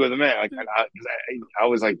 Like, you are the man. Like, I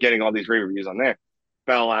was like getting all these rave reviews on there.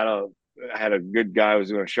 Fell out of, I had a good guy I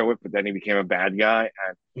was going to show it, but then he became a bad guy.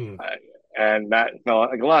 Mm. And that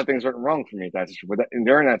felt like a lot of things went wrong for me at that situation. And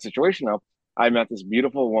during that situation, though, I met this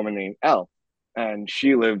beautiful woman named Elle, and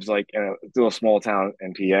she lives like in a little small town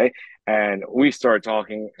in PA. And we started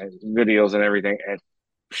talking and videos and everything. And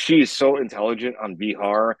she's so intelligent on V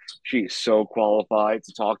horror. She's so qualified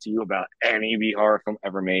to talk to you about any V horror film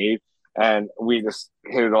ever made. And we just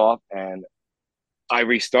hit it off. And I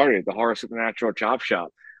restarted the Horror Supernatural Chop Shop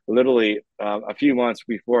literally a few months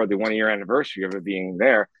before the 1 year anniversary of it being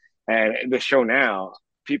there. And the show now,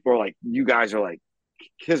 people are like, you guys are like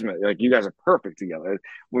kismet. Like, you guys are perfect together.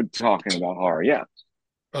 We're talking about horror. Yeah.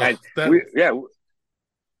 Oh, And that.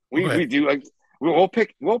 we Okay. do like we'll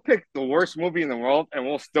pick the worst movie in the world and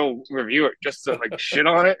we'll still review it just to like shit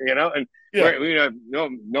on it, and Yeah. we have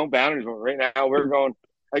no boundaries. But right now we're going,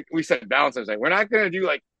 like we said, Valentine's Day. We're not gonna do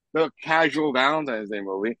like the casual Valentine's Day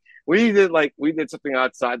movie. We did something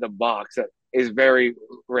outside the box that is very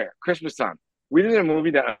rare. Christmas time. We did a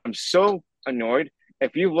movie that I'm so annoyed.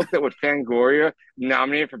 If you looked at what Fangoria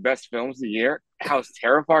nominated for best films of the year, how's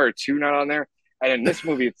Terrifier 2 not on there? And in this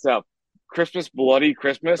movie itself, Christmas Bloody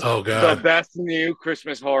Christmas, Oh the God. best new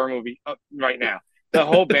Christmas horror movie right now. The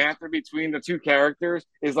whole banter between the two characters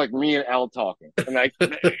is like me and Elle talking. And like,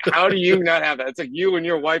 how do you not have that? It's like you and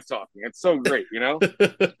your wife talking. It's so great, you know?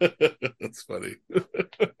 That's funny.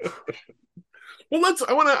 Well,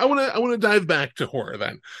 I want to dive back to horror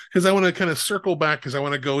then, because I want to kind of circle back, because I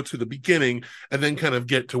want to go to the beginning and then kind of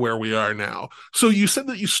get to where we are now. So you said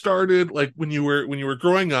that you started like when you were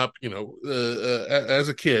growing up, as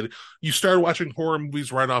a kid, you started watching horror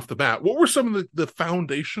movies right off the bat. What were some of the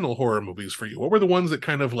foundational horror movies for you? What were the ones that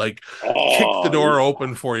kind of like kicked the Oh, door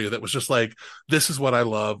open for you? That was just like, this is what I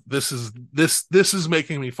love. This is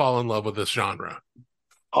making me fall in love with this genre.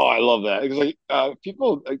 oh, I love that. Because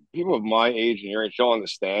people of my age and your age don't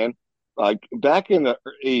understand. Like back in the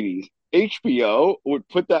 80s, HBO would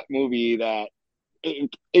put that movie that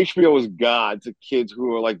HBO was God to kids who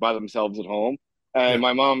were like by themselves at home. And Yeah,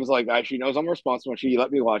 my mom was like, she knows I'm responsible. She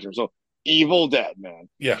let me watch them. So Evil Dead, man,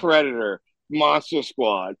 yeah, Predator, Monster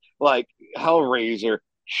Squad, like Hellraiser,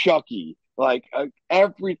 Chucky, like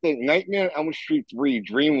everything. Nightmare on Elm Street 3,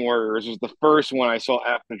 Dream Warriors was the first one I saw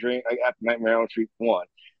after Nightmare on Elm Street 1.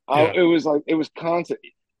 yeah, It was constant.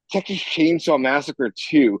 Texas Chainsaw Massacre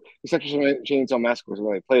 2. The Texas Chainsaw Massacre was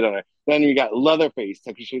when they played on it. Then you got Leatherface,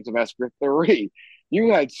 Texas Chainsaw Massacre 3.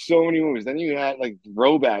 You had so many movies. Then you had like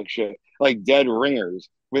throwback shit, like Dead Ringers,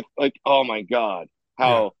 with like, oh my God, yeah,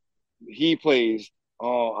 how he plays,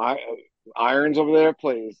 oh, Irons over there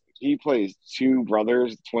he plays two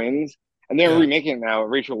brothers, twins, and they're yeah, remaking it now.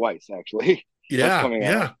 Rachel Weisz, actually. That's yeah, coming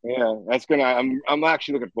out. yeah, Yeah, I'm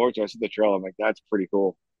actually looking forward to it. I see the trailer. I'm like, that's pretty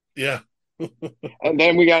cool. yeah. And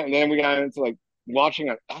then we got into like watching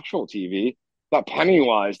on actual TV that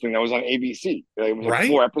Pennywise thing that was on ABC. It was like Right?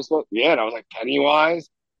 4 episodes. Yeah, and I was like, Pennywise?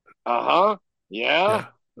 Uh-huh. Yeah.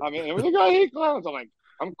 Yeah. I mean, it was like, I hate clowns. I'm like,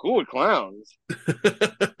 I'm cool with clowns.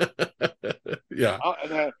 Yeah.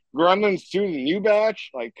 And then Gremlins 2, the new batch,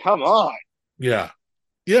 like, come on. Yeah.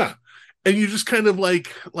 Yeah. And you just kind of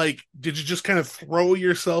like did you just kind of throw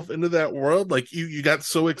yourself into that world? Like you got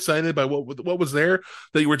so excited by what was there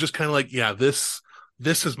that you were just kind of like, yeah, this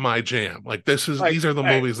is my jam. Like Like, these are the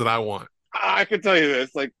hey, movies that I want. I could tell you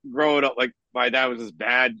this, like growing up, like my dad was this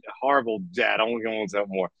bad, horrible dad. I won't get into that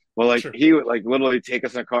more. Well, like Sure. he would like literally take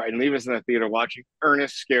us in a car and leave us in the theater watching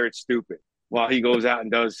Ernest Scared Stupid while he goes out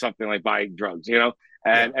and does something like buy drugs, Yeah.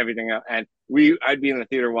 and everything else. And I'd be in the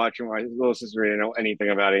theater watching. My little sister didn't know anything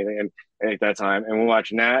about anything and at that time, and we're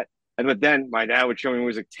watching that. And but then my dad would show me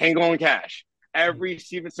movies like Tango and Cash, every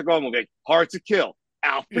Steven Seagal movie, like Hard to Kill,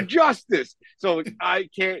 Out for Yeah. Justice. So like, I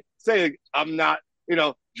can't say like, I'm not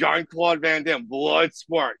John Claude Van Damme,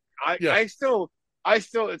 Bloodsport. I, Yeah. I still,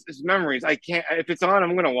 it's memories. I can't, if it's on,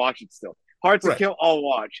 I'm going to watch it still. Hard to Right. Kill, I'll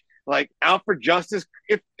watch. Like Out for Justice,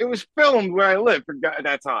 if it was filmed where I lived at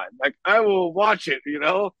that time, like I will watch it.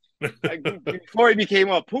 Like, before he became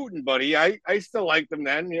a Putin buddy, I still liked him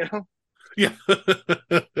then. Yeah.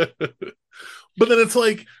 But then it's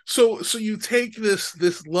like, so you take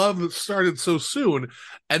this love that started so soon,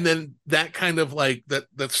 and then that kind of like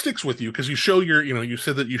that sticks with you, because you show you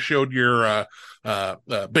said that you showed your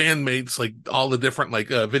bandmates like all the different like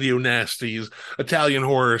video nasties, Italian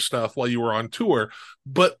horror stuff while you were on tour.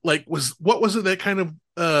 But like, what was it that kind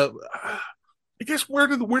of I guess where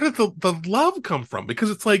did the love come from? Because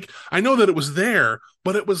it's like I know that it was there,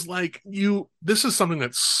 but it was like this is something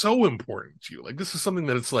that's so important to you. Like this is something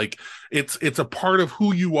that it's like it's a part of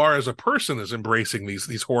who you are as a person is embracing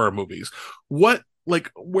these horror movies. What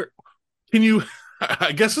like where can you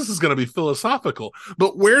I guess this is going to be philosophical,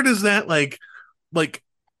 but where does that like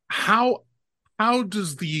how how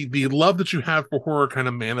does the love that you have for horror kind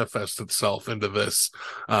of manifest itself into this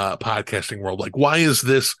podcasting world? Like why is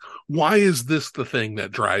this the thing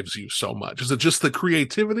that drives you so much? Is it just the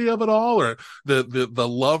creativity of it all, or the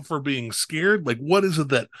love for being scared? Like what is it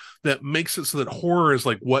that makes it so that horror is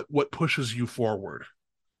like what pushes you forward?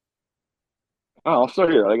 Oh, I'll start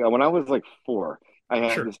here. Like when I was like 4, I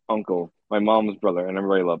had Sure. this uncle, my mom's brother, and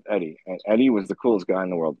everybody loved Eddie. And Eddie was the coolest guy in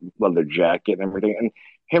the world, leather jacket and everything. And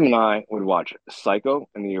him and I would watch Psycho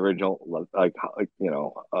and the original,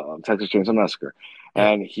 Texas Chainsaw Massacre. Yeah.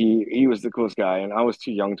 And he was the coolest guy. And I was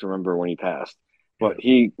too young to remember when he passed, but Yeah.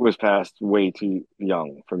 he was passed way too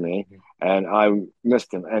young for me, and I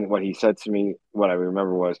missed him. And what he said to me, what I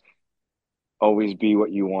remember was, always be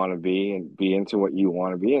what you want to be and be into what you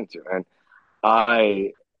want to be into. And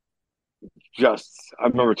I I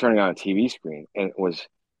remember turning on a TV screen and it was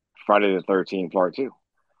Friday the 13th Part 2.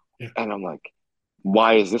 Yeah. And I'm like,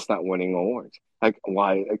 why is this not winning awards?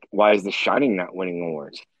 Why is The Shining not winning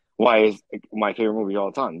awards? Why is my favorite movie of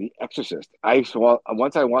all time, The Exorcist? I saw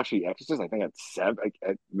once I watched The Exorcist, I think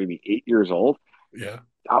at maybe 8 years old. Yeah.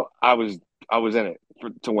 I, I was I was in it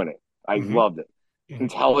to win it. I Hmm. loved it. Hmm.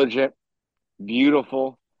 Intelligent,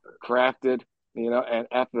 beautiful, crafted, and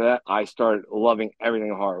after that, I started loving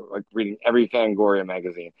everything horror, like reading every Fangoria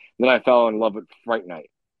magazine. Then I fell in love with Fright Night.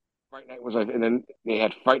 Fright Night was and then they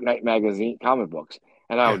had Fright Night magazine comic books.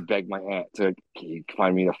 And I Yeah. would beg my aunt to, "Can you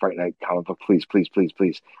find me the Fright Night comic book, please, please, please,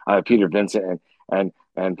 please." Peter Vincent and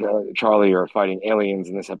Charlie are fighting aliens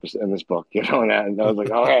in this episode in this book, and I was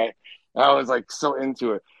like, okay. I was like so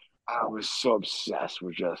into it. I was so obsessed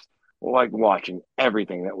with just like watching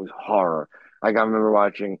everything that was horror. Like I remember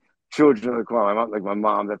watching Children of the Corn. My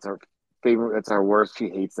mom, that's her favorite. That's her worst. She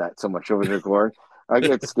hates that so much. Children of the Corn. Like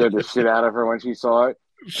it scared the shit out of her when she saw it.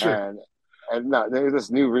 Sure. And no, there's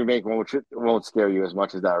this new remake won't scare you as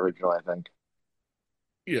much as that original, I think.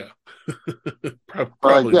 Yeah. But like,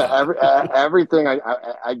 Probably yeah, not. everything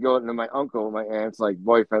I go into my uncle, my aunt's like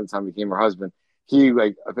boyfriend, at the time became her husband. He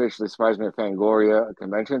like officially surprised me at Fangoria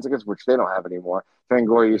convention tickets, which they don't have anymore.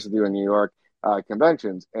 Fangoria used to do in New York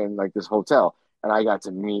conventions in like this hotel, and I got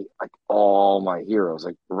to meet like all my heroes,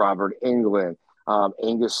 like Robert Englund,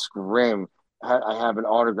 Angus Scrimm. I have an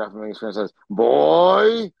autograph from Angus Scrimm that says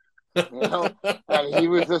 "Boy," you know, and he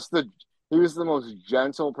was the most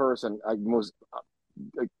gentle person, like most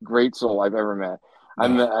a great soul I've ever met.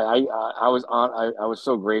 No. I was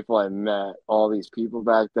so grateful I met all these people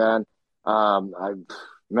back then. I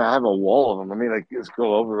Man, I have a wall of them. Let me like just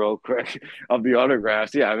go over real quick of the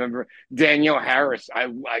autographs. Yeah, I remember Daniel Harris.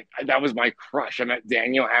 That was my crush. I met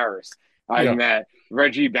Daniel Harris. I Yeah. met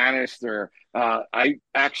Reggie Bannister. I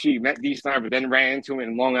actually met Dee Snider, but then ran into him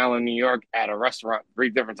in Long Island, New York, at a restaurant 3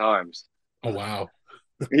 different times. Oh wow.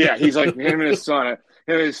 Yeah, he's like him and his son.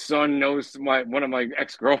 Him and his son knows one of my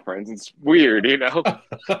ex girlfriends. It's weird.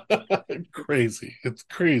 Crazy. It's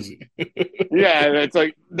crazy. Yeah, and it's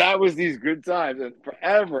like that was these good times, and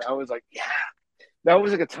forever I was like, yeah, that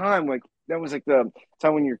was like a time like that was like the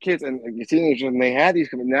time when you're kids and like, you're teenagers and they had these.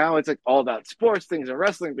 Now it's like all about sports things and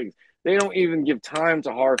wrestling things. They don't even give time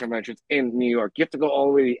to horror conventions in New York. You have to go all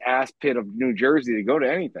the way to the ass pit of New Jersey to go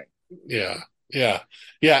to anything. Yeah. Yeah.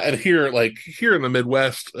 Yeah. And here in the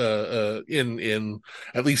Midwest, in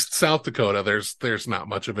at least South Dakota, there's not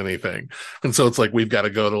much of anything. And so it's like we've got to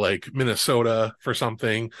go to like Minnesota for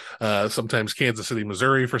something, sometimes Kansas City,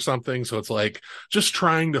 Missouri for something. So it's like just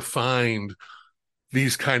trying to find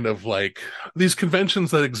these kind of like these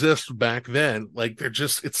conventions that exist back then, like they're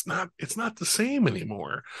just it's not the same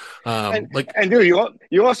anymore. And Like and dude,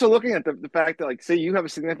 you're also looking at the fact that like say you have a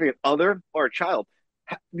significant other or a child,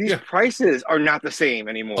 these yeah. prices are not the same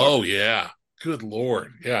anymore. Oh yeah. Good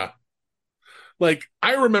Lord. Yeah. Like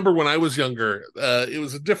I remember when I was younger, it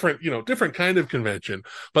was a different kind of convention,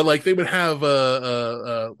 but like they would have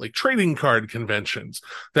like trading card conventions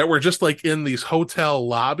that were just like in these hotel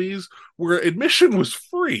lobbies where admission was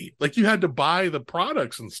free. Like you had to buy the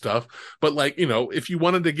products and stuff, but like if you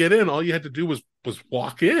wanted to get in, all you had to do was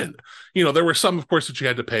walk in. There were some, of course, that you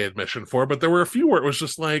had to pay admission for, but there were a few where it was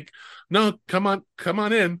just like, no, come on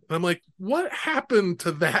in. And I'm like, what happened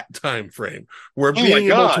to that time frame? Where Oh my being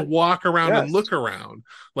able to God. walk around and Yes. look around,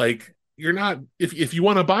 like you're not if you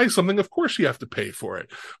want to buy something, of course you have to pay for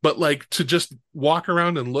it, but like to just walk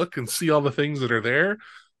around and look and see all the things that are there,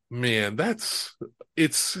 Man,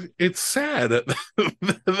 it's sad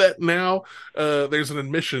that now there's an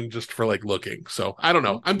admission just for like looking. So I don't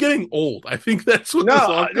know. I'm getting old. I think that's what this No,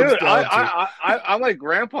 all comes dude, down to. I'm like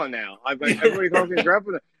grandpa now. I'm like Yeah, everybody calls me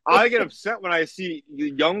grandpa. I get upset when I see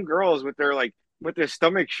young girls with their with their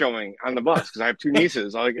stomach showing on the bus because I have two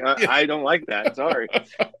nieces. yeah, I don't like that. Sorry,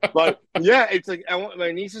 but yeah, it's like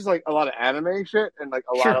my niece is like a lot of anime shit and like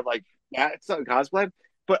a lot sure. of like that stuff cosplay.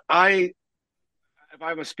 But if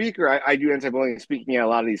I'm a speaker, I do anti-bullying speaking at a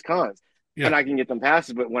lot of these cons, Yeah, and I can get them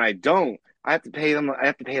passes. But when I don't, I have to pay them. I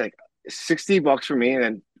have to pay like $60 for me, and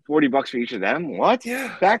then $40 for each of them. What?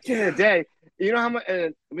 yeah, Back in the yeah. day, you know how much?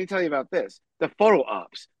 Let me tell you about this: the photo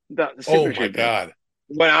ops, the Oh my signature thing. God.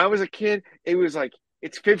 When I was a kid, it was like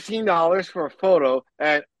it's $15 for a photo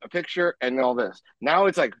and a picture and all this. Now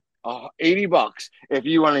it's like $80 if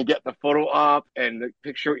you want to get the photo op and the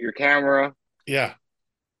picture with your camera. Yeah.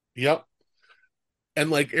 Yep. And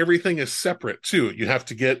like everything is separate too. You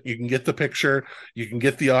can get the picture, you can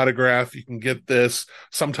get the autograph, you can get this.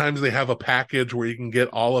 Sometimes they have a package where you can get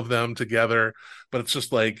all of them together, but it's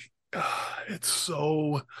just like it's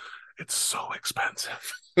so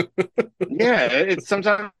expensive. Yeah, it's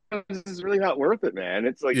sometimes it's really not worth it, man.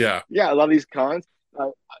 It's like, Yeah, yeah, a lot of these cons.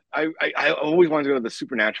 Uh, I always wanted to go to the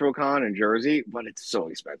Supernatural Con in Jersey, but it's so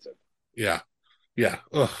expensive. yeah, yeah.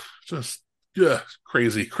 Ugh, just yeah,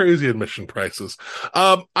 crazy admission prices.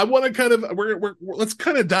 I want to kind of let's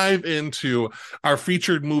kind of dive into our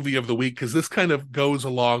featured movie of the week because this kind of goes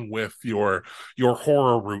along with your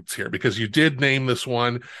horror roots here because you did name this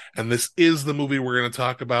one, and this is the movie we're going to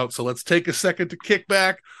talk about. So let's take a second to kick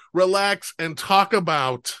back, relax, and talk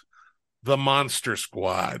about the Monster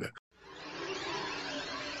Squad.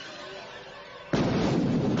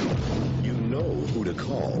 You know who to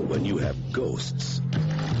call when you have ghosts.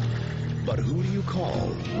 But who do you call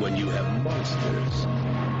when you have monsters?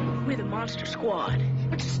 We're the Monster Squad.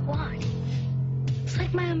 What's a squad? It's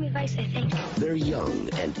like Miami Vice, I think. They're young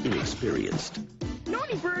and inexperienced.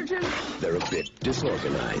 Naughty virgin. They're a bit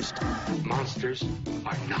disorganized. Monsters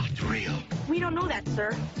are not real. We don't know that,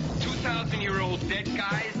 sir. 2,000-year-old dead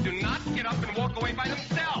guys do not get up and walk away by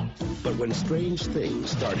themselves. But when strange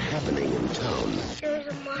things start happening in town, There's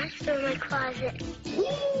a monster in my closet.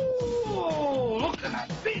 Ooh, look at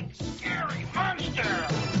that big, scary monster.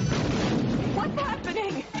 What's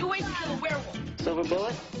happening? You wait until the werewolf. Silver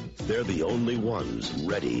bullet? they're the only ones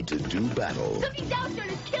ready to do battle. Something's out there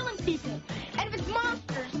that's killing people. And if it's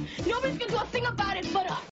monsters, nobody's gonna do a thing about it but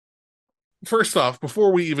us. First off,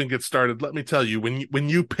 before we even get started, let me tell you when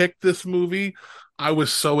you picked this movie, I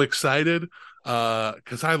was so excited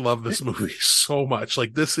because I love this movie so much.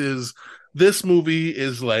 Like this movie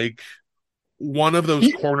is like one of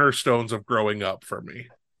those cornerstones of growing up for me.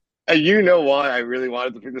 And you know why I really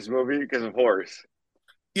wanted to pick this movie? Because of Horace.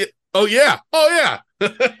 Yeah. Oh yeah. Oh yeah.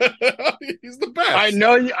 He's the I best.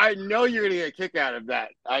 know you. I know you're gonna get a kick out of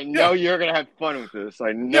that. I know Yeah. you're gonna have fun with this.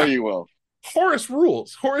 I know Yeah. you will. Horace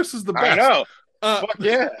rules. Horace is the I best. know. Uh, Fuck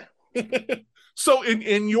yeah. so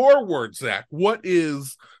in your words, Zach, what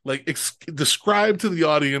is like describe to the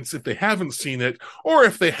audience if they haven't seen it or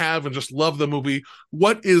if they have and just love the movie,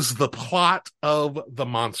 what is the plot of the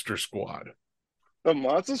Monster Squad? The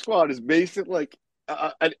Monster Squad is basically like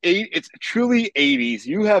an eight. It's truly 80s.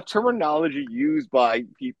 You have terminology used by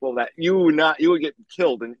people that you would get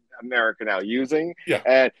killed in America now using Yeah.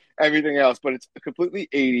 and everything else, but it's completely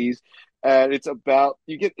 80s. And it's about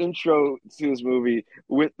you get intro to this movie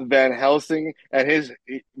with Van Helsing and his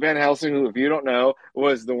Van Helsing, who, if you don't know,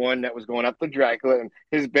 was the one that was going up to Dracula, and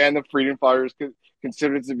his band of freedom fighters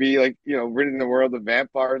considered to be like ridding the world of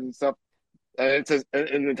vampires and stuff. And it says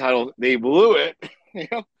in the title, they blew it, you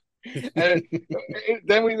know. And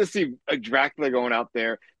then we just see a Dracula going out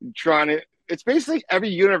there trying to. It's basically every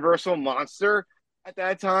Universal monster at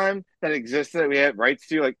that time that existed that we had rights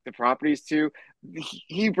to, like the properties to.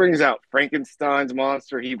 He brings out Frankenstein's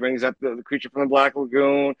monster. He brings out the creature from the Black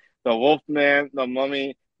Lagoon, the Wolfman, the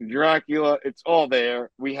Mummy, Dracula. It's all there.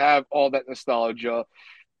 We have all that nostalgia.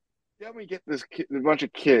 Then we get a bunch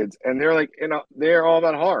of kids, and they're like, they're all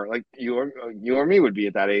about horror, like you or me would be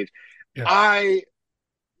at that age. Yeah.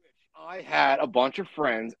 I had a bunch of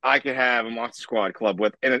friends I could have a Monster Squad club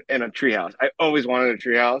with in a treehouse. I always wanted a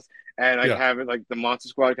treehouse, and I Yeah. have it like the Monster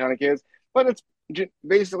Squad kind of kids. But it's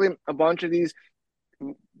basically a bunch of these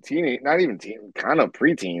not even teen, kind of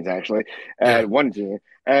preteens actually, Yeah. and one teen,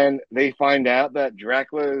 and they find out that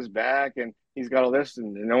Dracula is back and he's got all this,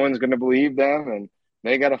 and no one's going to believe them, and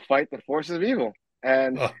they got to fight the forces of evil.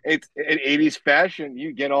 And Oh, it's in 80s fashion.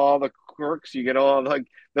 You get all the quirks, you get all like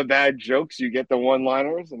the bad jokes, you get the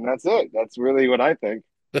one-liners, and that's it. That's really what I think.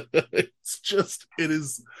 It's just it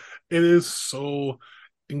is so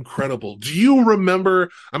incredible. Do you remember?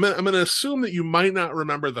 I'm gonna assume that you might not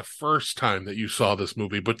remember the first time that you saw this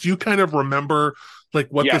movie, but do you kind of remember like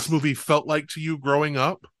what this Yes. movie felt like to you growing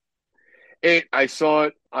up? I saw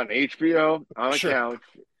it on HBO on a Sure. couch,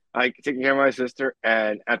 like taking care of my sister,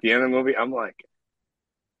 and at the end of the movie, I'm like,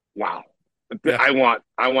 wow, Yeah. I want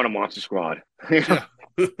a Monster Squad. You know?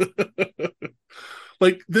 Yeah.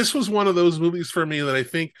 Like this was one of those movies for me that I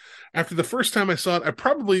think after the first time I saw it, I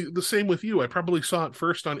probably the same with you. I probably saw it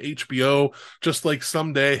first on HBO, just like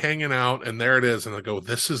someday hanging out, and there it is. And I go,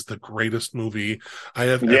 this is the greatest movie I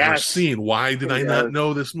have ever Yes, seen. Why did I not yes,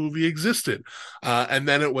 know this movie existed? And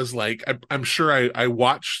then it was like I'm sure I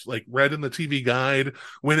watched like read in the TV guide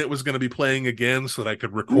when it was going to be playing again so that I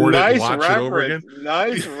could record it and nice watch it over reference, again.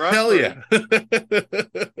 nice Hell reference.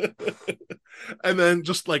 yeah. And then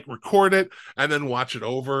just like record it and then watch it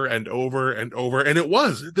over and over and over. And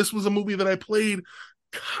this was a movie that I played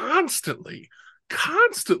constantly,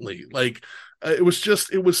 constantly. Like it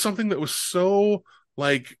was something that was so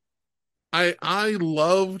like, I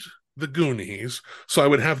loved the Goonies, so I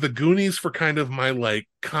would have the Goonies for kind of my like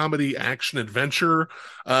comedy action adventure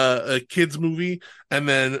kids movie, and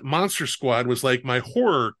then Monster Squad was like my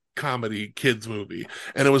horror comedy kids movie.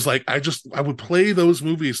 And it was like I would play those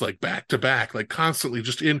movies like back to back, like constantly,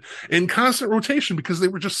 just in constant rotation because they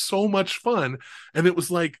were just so much fun. And it was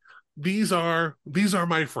like these are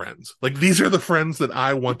my friends. Like these are the friends that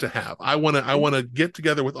I want to have. I want to get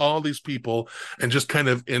together with all these people and just kind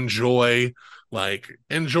of enjoy life,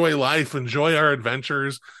 enjoy our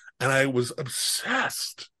adventures. And I was Yeah,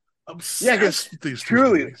 because obsessed with these two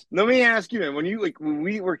truly, movies. let me ask you, man, when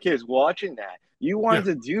we were kids watching that, you Yeah. wanted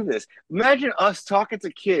to do this. Imagine us talking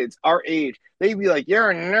to kids our age. They'd be like, "You're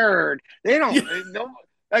a nerd." Yeah. They don't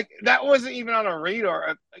like that wasn't even on a radar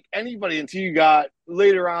of like anybody until you got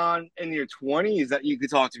later on in your 20s that you could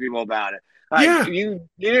talk to people about it. Like Yeah. you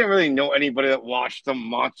didn't really know anybody that watched the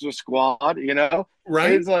Monster Squad, you know? And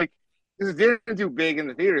Right? it's like it didn't do big in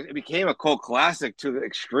the theaters. It became a cult classic to the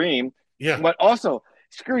extreme. Yeah. But also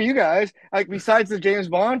screw you guys. Like besides the James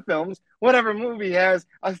Bond films, whatever movie has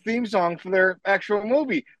a theme song for their actual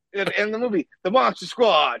movie in the movie, the Monster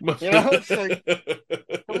Squad. You know, it's like,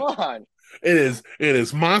 come on. It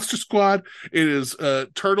is Monster Squad. It is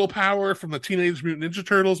Turtle Power from the Teenage Mutant Ninja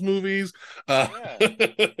Turtles movies. Yeah.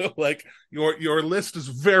 Like your list is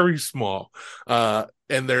very small.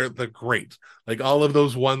 And they're great. Like all of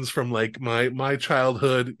those ones from like my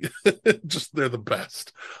childhood, just they're the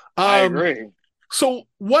best. I Um agree. so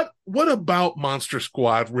what about Monster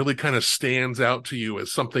Squad really kind of stands out to you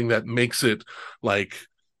as something that makes it like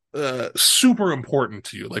super important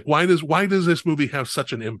to you? Like why does this movie have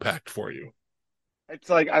such an impact for you? It's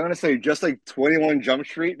like I'm gonna say just like 21 Jump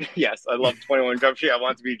Street. Yes, I love 21 Jump Street. I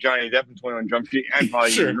want to be Johnny Depp in 21 Jump Street and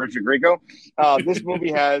probably Sure. even Richard Grieco. This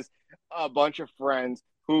movie has a bunch of friends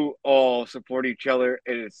who all support each other.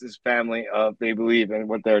 It's this family of they believe in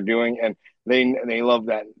what they're doing and they love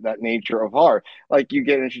that nature of horror. Like you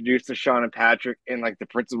get introduced to Sean and Patrick in like the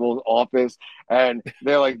principal's office, and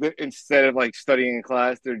they're like instead of like studying in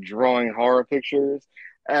class, they're drawing horror pictures.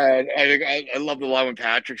 And I love the line when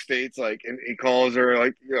Patrick states like, and he calls her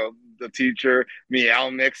like, you know, the teacher meow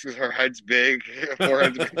mix because her head's big,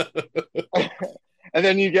 forehead's big. And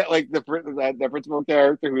then you get like the principal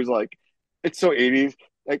character who's like, it's so 80s,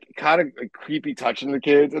 like kind of like, creepy touching the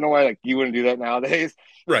kids in a way like you wouldn't do that nowadays.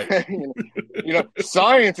 Right.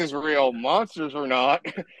 Science is real, monsters are not.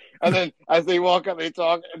 And then as they walk up, they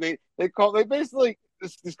talk, and they basically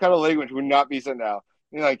this kind of language would not be said now.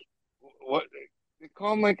 You're like, what? They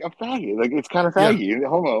call him like a faggot. Like it's kind of Yeah. faggy,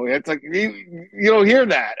 homo. It's like you don't hear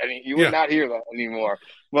that. I mean, you would Yeah. not hear that anymore.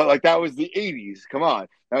 But like that was the '80s. Come on,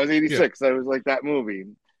 that was Yeah. '86. That was like that movie,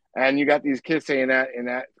 and you got these kids saying that in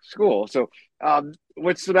that school. So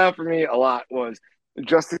what stood out for me a lot was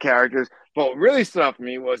just the characters. But what really stood out for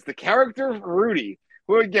me was the character of Rudy,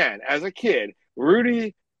 who again, as a kid,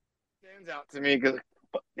 Rudy stands out to me because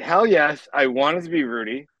hell yes, I wanted to be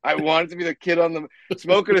Rudy. I wanted to be the kid on the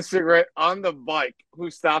smoking a cigarette on the bike who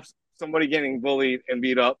stops somebody getting bullied and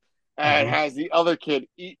beat up and Mhm. has the other kid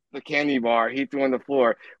eat the candy bar he threw on the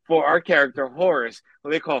floor. For our character Horace, who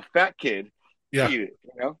they call Fat Kid, Yeah. eat it.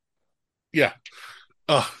 You know. Yeah.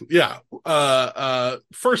 Yeah.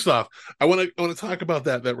 First off, I want to talk about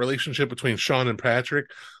that relationship between Sean and Patrick.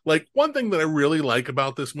 Like one thing that I really like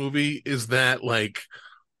about this movie is that like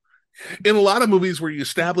in a lot of movies where you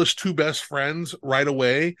establish two best friends right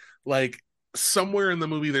away, like somewhere in the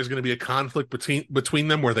movie there's going to be a conflict between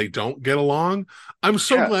them where they don't get along. I'm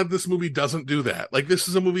so Yeah. glad this movie doesn't do that. Like, this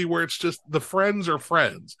is a movie where it's just the friends are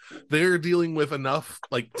friends. They're dealing with enough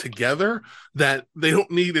like together that they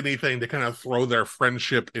don't need anything to kind of throw their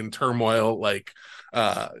friendship in turmoil. Like,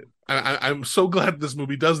 uh I'm so glad this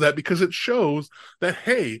movie does that, because it shows that,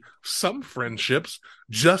 hey, some friendships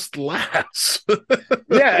just last.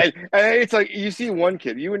 Yeah, and it's like you see one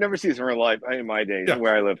kid. You would never see this in real life in my days Yeah,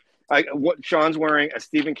 where I live. What Sean's wearing a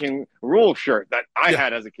Stephen King rule shirt that I yeah,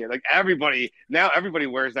 had as a kid. Like everybody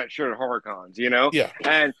wears that shirt at horror cons, yeah.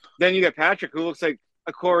 And then you get Patrick, who looks like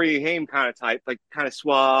a Corey Haim kind of type, like kind of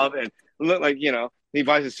suave and look like he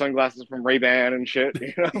buys his sunglasses from Ray-Ban and shit.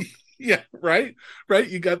 Yeah, right, right.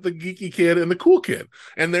 You got the geeky kid and the cool kid,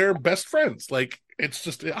 and they're best friends. Like, it's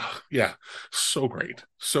just, yeah, so great,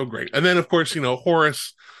 so great. And then, of course,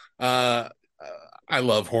 Horace. Uh, I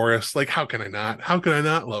love Horace. Like, how can I not? How can I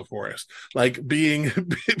not love Horace? Like, being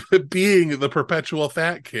being the perpetual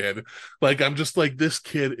fat kid. Like, I'm just like, this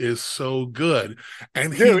kid is so good,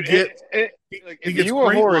 and Dude, like he if gets you were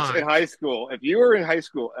great Horace in lines. high school, if you were in high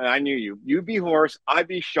school and I knew you, you'd be Horace, I'd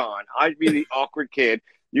be Sean, I'd be the awkward kid,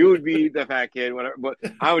 you would be the fat kid, whatever. But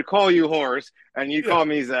I would call you Horace, and you Yeah, call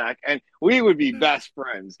me Zach, and we would be best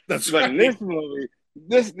friends. that's But in right. this movie,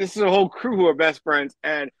 this is a whole crew who are best friends,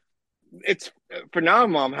 and it's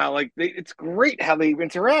phenomenal how it's great how they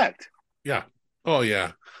interact. Yeah. Oh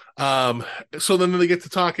yeah. Um, so then they get to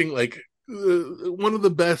talking, like, one of the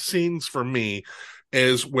best scenes for me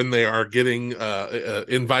is when they are getting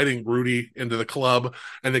inviting Rudy into the club,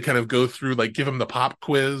 and they kind of go through, like, give him the pop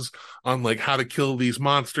quiz on like how to kill these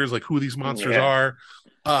monsters, like who these monsters Yeah.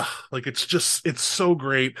 are. Like, it's so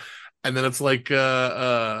great. And then it's like they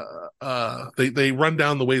run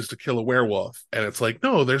down the ways to kill a werewolf, and it's like,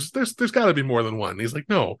 no, there's got to be more than one. And he's like,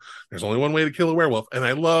 no, there's only one way to kill a werewolf. And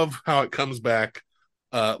I love how it comes back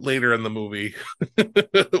later in the movie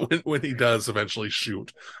when he does eventually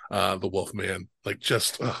shoot the wolf man. Like,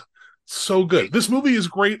 just so good. This movie is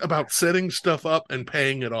great about setting stuff up and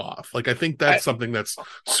paying it off. Like, I think that's something that's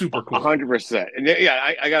super cool. 100%. And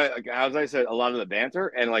yeah, I got, like, as I said, a lot of the banter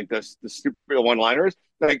and like the stupid one-liners,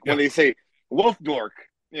 like when Yeah. they say wolf dork,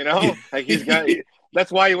 like he's got. Yeah.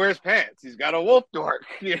 That's why he wears pants. He's got a wolf dork.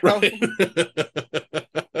 Right.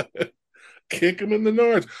 Kick him in the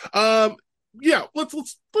nards. Yeah, let's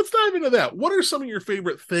dive into that. What are some of your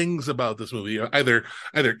favorite things about this movie?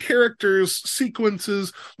 Either characters,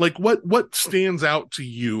 sequences, like what stands out to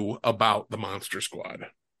you about the Monster Squad?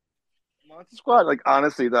 Monster Squad, like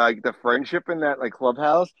honestly, the friendship in that like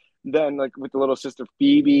clubhouse, then like with the little sister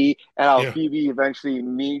Phoebe, and how Yeah. Phoebe eventually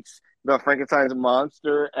meets the Frankenstein's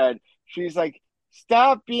monster, and she's like,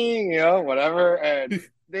 "Stop being, whatever," and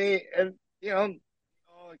they and oh,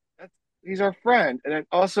 like, he's our friend, and then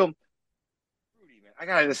also Rudy, man, I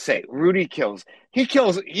gotta just say, Rudy kills. He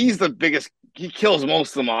kills. He's the biggest. He kills most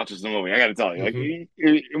of the monsters in the movie. I gotta tell you, like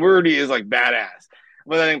Hmm. Rudy is like badass.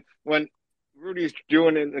 But then when Rudy's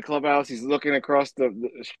doing it in the clubhouse, he's looking across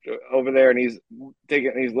over there, and he's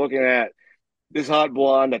looking at this hot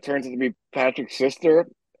blonde that turns out to be Patrick's sister,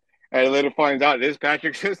 and later finds out it is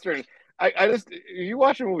Patrick's sister. And I just, you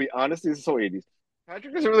watch the movie, honestly, this is so 80s.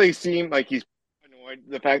 Patrick doesn't really seem like he's annoyed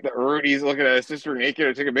the fact that Rudy's looking at his sister naked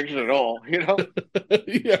or taking pictures at all.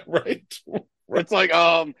 Yeah, right. Right. It's like,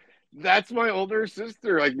 that's my older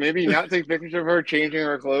sister. Like, maybe not take pictures of her changing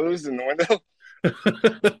her clothes in the window.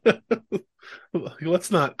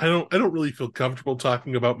 Let's not. I don't really feel comfortable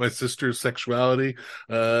talking about my sister's sexuality.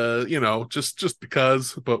 Just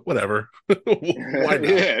because, but whatever. Why not?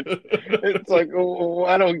 Yeah, it's like, oh,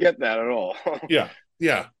 I don't get that at all. Yeah.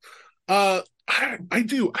 Yeah. I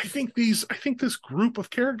do. I think this group of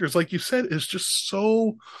characters, like you said, is just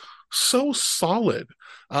so solid.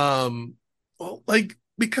 Well, like,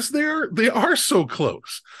 because they are so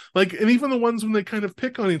close. Like, and even the ones when they kind of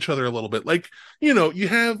pick on each other a little bit. Like, you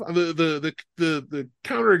have the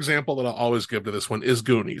counter example that I'll always give to this one is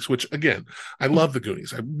Goonies, which, again, I love the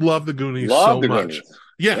Goonies. I love the Goonies Love so the much. Goonies.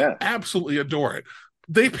 Yeah, Yeah. absolutely adore it.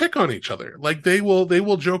 They pick on each other. Like, they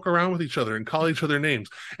will joke around with each other and call each other names,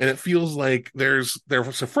 and it feels like there's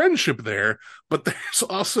a friendship there, but there's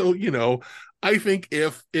also, I think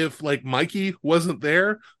if like Mikey wasn't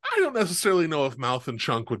there, I don't necessarily know if Mouth and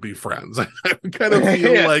Chunk would be friends. I kind of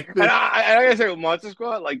feel Yeah. like And I gotta say, with Monster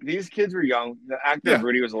Squad, like these kids were young. The actor yeah,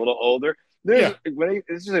 Rudy was a little older. yeah,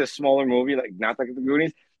 This is a smaller movie, like not like the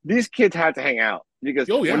Goonies. These kids had to hang out because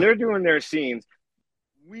oh when yeah, they're doing their scenes,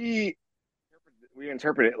 we we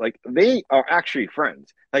interpret it like they are actually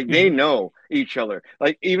friends. Like they mhm, know each other.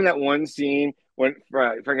 Like even that one scene when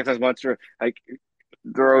Frankenstein's monster like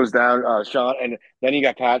throws down Sean, and then you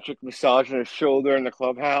got Patrick massaging his shoulder in the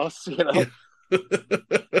clubhouse. You know,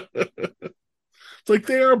 Yeah. It's like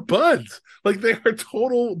they are buds. Like they are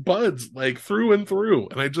total buds, like through and through.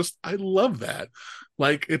 And I love that.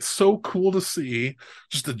 Like it's so cool to see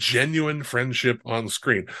just a genuine friendship on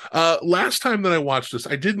screen. Last time that I watched this,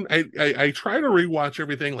 I didn't I try to rewatch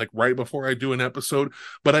everything like right before I do an episode,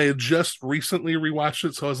 but I had just recently rewatched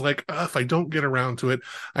it. So I was like, if I don't get around to it,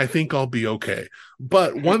 I think I'll be okay.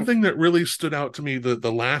 But one thing that really stood out to me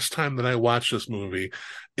the last time that I watched this movie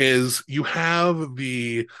is you have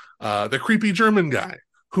the creepy German guy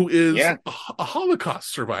who is yeah, a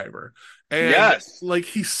Holocaust survivor. And yes, like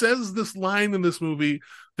he says this line in this movie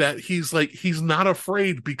that he's not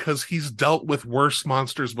afraid because he's dealt with worse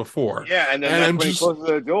monsters before. yeah, and then And that's I'm when he just closes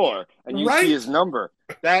the door, and you see right. his number.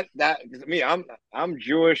 That me, I'm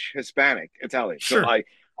Jewish, Hispanic, Italian, so Sure.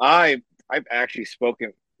 I've actually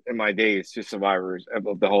spoken in my days to survivors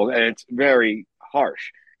of the whole, and it's very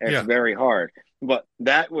harsh and it's Yeah. very hard. But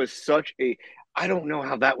that was such a I don't know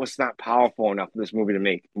how that was not powerful enough for this movie to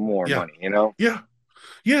make more Yeah. money, you know? Yeah.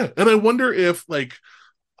 Yeah. And I wonder if like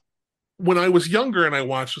when I was younger and I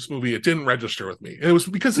watched this movie, it didn't register with me. And it was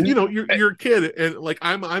because you're a kid, and like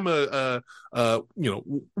I'm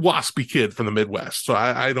waspy kid from the Midwest, so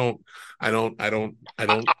I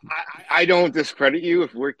don't discredit you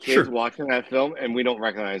if we're kids sure, watching that film and we don't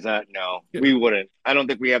recognize that. No, yeah, we wouldn't. I don't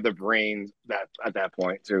think we have the brains that at that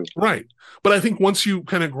point too. right. But I think once you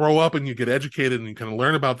kind of grow up and you get educated and you kind of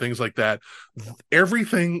learn about things like that,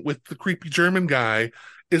 everything with the creepy German guy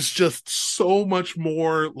is just so much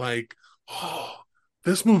more like, oh,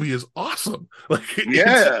 this movie is awesome. Like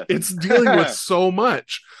Yeah. it's dealing with so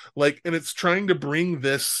much, like, and it's trying to bring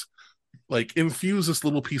this, like, infuse this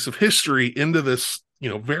little piece of history into this,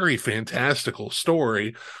 very fantastical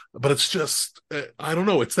story. But it's just, I don't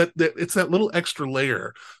know, it's that little extra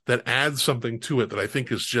layer that adds something to it that I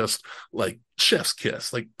think is just like chef's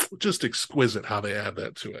kiss, like just exquisite how they add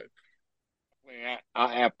that to it.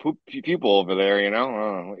 I have people over there, you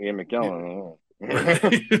know. Ian Yeah. McKellen. Right.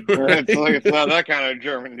 It's like it's Right. not that kind of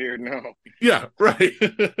German dude. No. Yeah, right.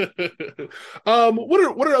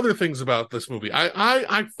 What are other things about this movie?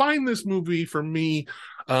 I find this movie for me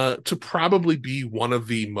to probably be one of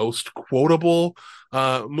the most quotable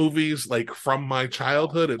movies like from my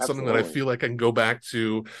childhood. It's something that I Absolutely. feel like I can go back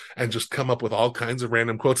to and just come up with all kinds of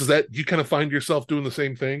random quotes. Is that you kind of find yourself doing the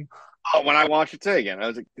same thing? Oh, when I watched it today again, I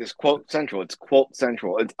was like, "This quote central. It's quote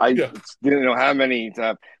central." Yeah. Didn't know how many to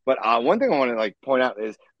have, but one thing I want to like point out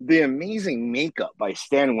is the amazing makeup by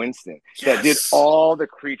Stan Winston that did Yes. all the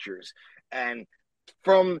creatures, and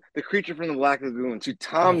from the creature from the Black Lagoon to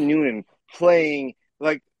Tom Oh. Noonan playing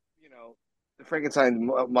like the Frankenstein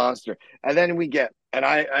monster, and then we get and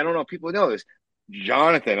I don't know if people know this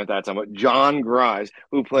Jonathan at that time, but John Grise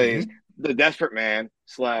who plays Mhm. the Desperate Man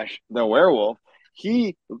slash the werewolf.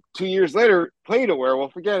 He 2 years later played a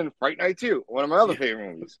werewolf again in Fright Night 2, one of my other Yeah.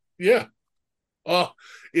 favorite movies. Yeah. Oh,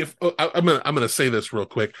 if I'm gonna say this real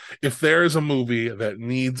quick. If there is a movie that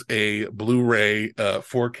needs a Blu-ray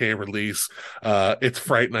 4K release, it's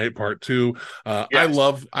Fright Night Part 2. Yes.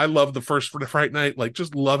 I love the first Fright Night, like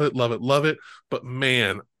just love it, love it, love it. But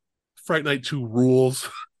man, Fright Night 2 rules.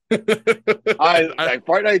 I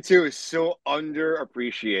Fright Night 2 is so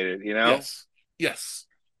underappreciated, you know? yes. Yes.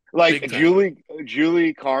 Like Big time.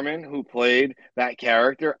 Julie Carmen, who played that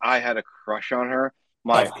character, I had a crush on her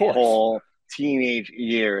my Of course. whole teenage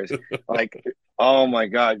years. Like, oh my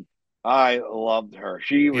God, I loved her.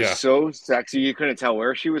 She was Yeah. so sexy. You couldn't tell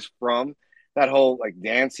where she was from. That whole like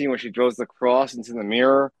dance scene when she throws the cross into the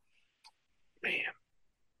mirror.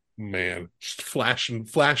 Man, just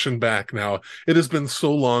flashing back now. It has been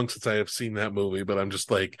so long since I have seen that movie, but I'm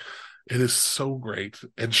just like, it is so great,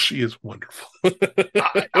 and she is wonderful.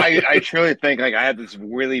 I truly think like I had this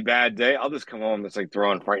really bad day. I'll just come home and just like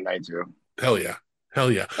throw on Fright Night too. Hell yeah,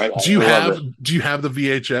 hell yeah. I Do you love have it. Do you have the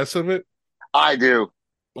VHS of it? I do.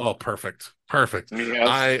 Oh, perfect, perfect.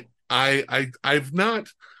 Yes. I've not.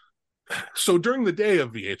 So during the day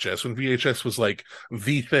of VHS, when VHS was like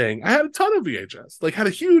the thing, I had a ton of VHS, like had a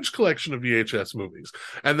huge collection of VHS movies.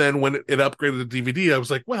 And then when it upgraded to DVD, I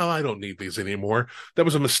was like, well, I don't need these anymore. That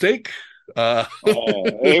was a mistake.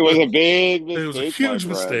 It was a big It was a mistake, my huge friend.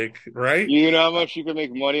 mistake, right? You know how much you can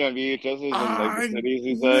make money on VHSs in like the I cities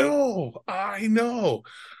these days? know, I know.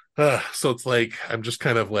 So it's like I'm just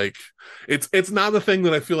kind of like it's not a thing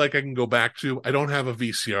that I feel like I can go back to. I don't have a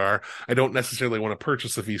VCR. I don't necessarily want to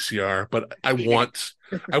purchase a VCR, but I want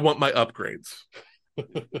my upgrades.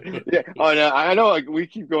 Yeah. Oh, no, I know like we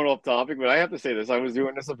keep going off topic, but I have to say this. I was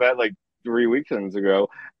doing this event like 3 weekends ago,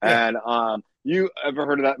 Yeah. and you ever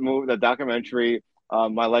heard of that movie, that documentary,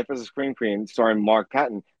 My Life as a Scream Queen, starring Mark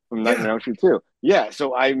Patton from Yeah. Nightmare on Elm Street 2. Yeah,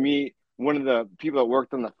 so I meet one of the people that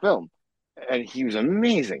worked on the film, and he was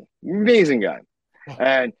amazing, amazing guy. Oh,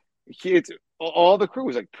 And it's all the crew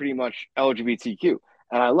was like pretty much LGBTQ,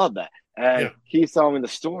 and I love that. And yeah. he's telling me the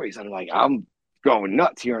stories. I'm like, I'm going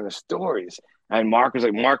nuts hearing the stories. And Mark was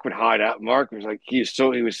like, Mark would hide out. Mark was like, he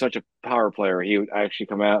was such a power player. He would actually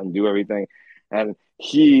come out and do everything. And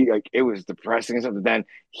he like it was depressing and stuff. But then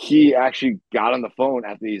he actually got on the phone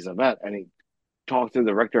at these event and he talked to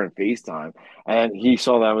the director on FaceTime. And he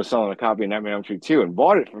saw that I was selling a copy of Nightmare on Elm Street 2 and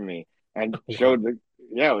bought it from me and Wow. showed the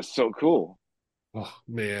yeah, it was so cool. Oh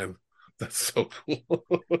man, that's so cool.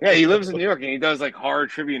 Yeah, he lives in New York and he does like horror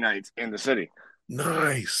trivia nights in the city.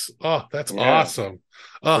 Nice. Oh, that's Yeah. awesome.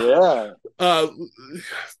 Uh, Yeah. uh,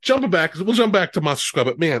 jumping back, we'll jump back to Monster Squad,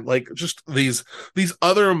 but man, like just these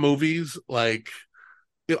other movies, like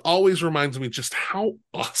it always reminds me just how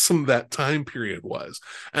awesome that time period was.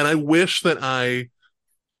 And I wish that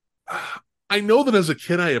I know that as a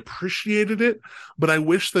kid I appreciated it, but I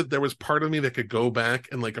wish that there was part of me that could go back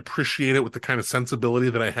and like appreciate it with the kind of sensibility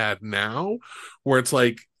that I had now, where it's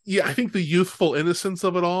like, yeah, I think the youthful innocence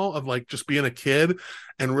of it all, of like just being a kid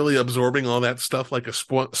and really absorbing all that stuff like a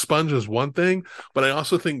sponge is one thing, but I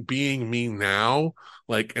also think being me now,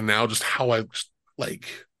 like, and now just how I just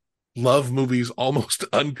like love movies almost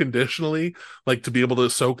unconditionally, like to be able to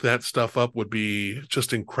soak that stuff up would be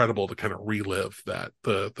just incredible to kind of relive that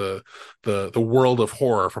the world of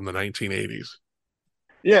horror from the 1980s.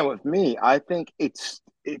 Yeah, with me, I think it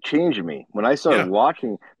changed me. When I started Yeah,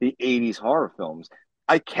 watching the 80s horror films,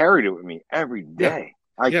 I carried it with me every yeah, day.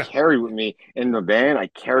 I yeah, carried it with me in the band, I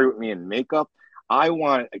carried it with me in makeup. I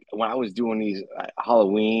want like, when I was doing these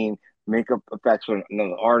Halloween makeup effects with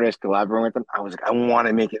another artist, collaborating with them, I was like, I want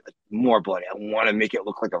to make it like, more bloody. I want to make it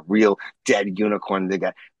look like a real dead unicorn that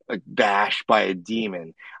got like bashed by a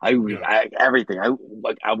demon. yeah, Everything.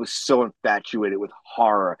 I was so infatuated with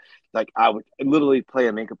horror like I would literally play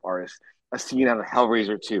a makeup artist, a scene out of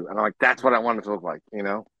Hellraiser 2. And I'm like, that's what I want it to look like, you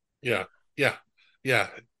know? yeah, yeah, yeah.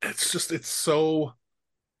 It's just it's so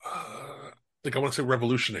like I want to say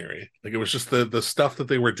revolutionary. Like it was just the stuff that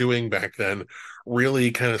they were doing back then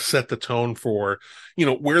really kind of set the tone for,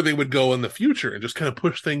 where they would go in the future and just kind of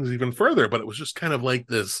push things even further. But it was just kind of like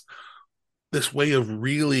this way of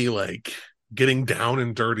really like getting down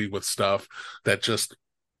and dirty with stuff that just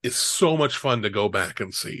is so much fun to go back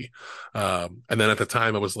and see. And then at the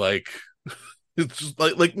time it was like it's just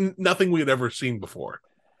like nothing we had ever seen before.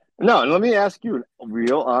 No, and let me ask you a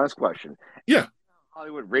real honest question. Yeah,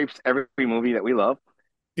 Hollywood rapes every movie that we love.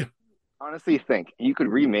 yeah, Honestly, think you could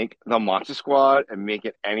remake the Monster Squad and make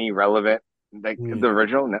it any relevant like mm, the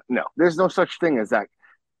original? No, no. There's no such thing as that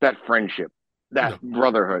friendship, that no,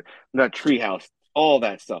 brotherhood, that treehouse, all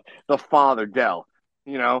that stuff. The father, Dell,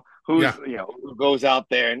 yeah, who goes out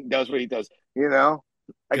there and does what he does, you know?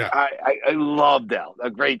 Like yeah, I love Dell, a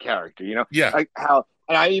great character, yeah, like how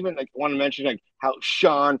and I even like want to mention like how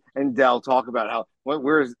Sean and Dell talk about how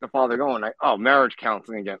where's the father going? Like, oh, marriage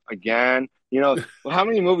counseling again. Well, how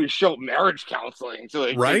many movies show marriage counseling? So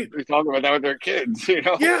right. they talk about that with their kids,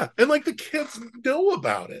 Yeah, and like the kids know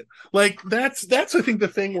about it. Like that's I think the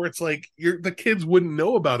thing where it's like the kids wouldn't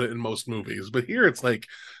know about it in most movies, but here it's like,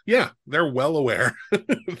 yeah, they're well aware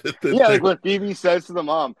that Yeah, like they're when Phoebe says to the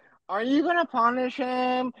mom, "Are you gonna punish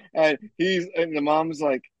him?" And the mom's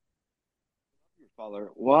like, "Your father,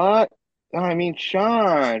 what? No, I mean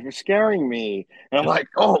Sean for scaring me." And I'm like,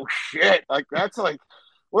 "Oh shit! Like that's like,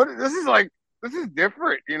 what? This is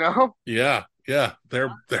different, you know?" yeah, yeah,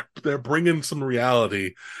 they're bringing some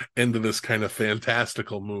reality into this kind of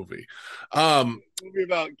fantastical movie. Um, Movie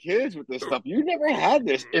about kids with this stuff. You never had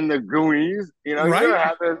this in the Goonies, you never right?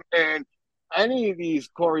 had this in any of these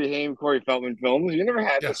Corey Feldman films. You never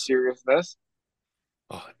had Yeah. the seriousness.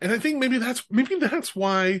 And I think maybe that's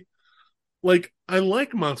why like I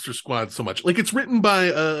like Monster Squad so much. Like it's written by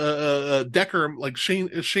Decker, like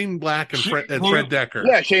Shane Black and Fred Decker.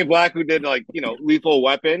 Yeah, Shane Black, who did like Lethal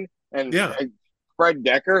Weapon, Yeah, and Fred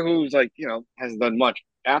Decker, who's like hasn't done much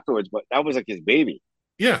afterwards, but that was like his baby.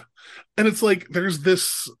 yeah. And it's like there's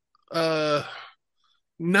this uh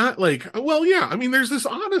not like, well, yeah, I mean there's this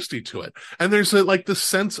honesty to it, and there's like this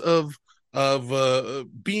sense of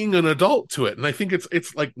being an adult to it, and I think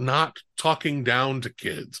it's like not talking down to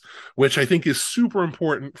kids, which I think is super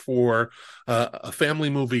important for a family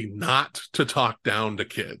movie, not to talk down to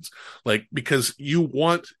kids, like because you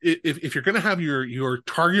want, if you're going to have your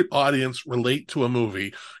target audience relate to a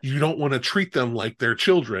movie, you don't want to treat them like they're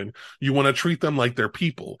children, you want to treat them like they're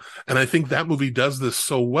people. And I think that movie does this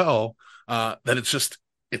so well that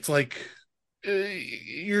it's like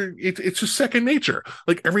it's just second nature.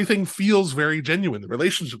 Like everything feels very genuine. The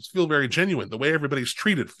relationships feel very genuine. The way everybody's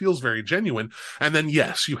treated feels very genuine. And then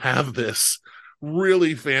yes, you have this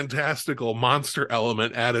really fantastical monster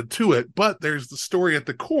element added to it, but there's the story at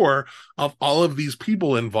the core of all of these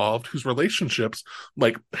people involved whose relationships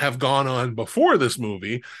like have gone on before this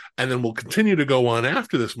movie and then will continue to go on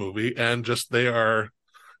after this movie, and just they are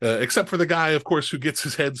except for the guy, of course, who gets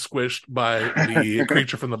his head squished by the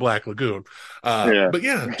creature from the Black Lagoon. Yeah. But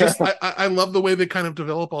yeah, just I love the way they kind of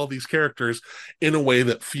develop all these characters in a way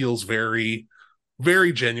that feels very,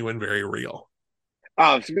 very genuine, very real.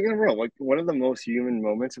 Speaking of real, like one of the most human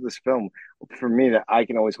moments of this film for me that I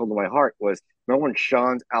can always hold in my heart was, remember when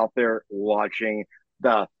Sean's out there watching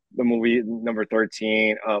the movie number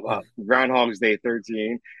 13 of Groundhog's Day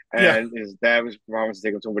 13, Yeah, and his dad was promised to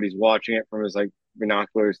take him to, but he's watching it from his like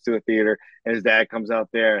binoculars to the theater, and his dad comes out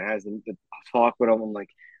there and has the talk with him. I'm like,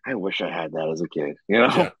 I wish I had that as a kid, you know?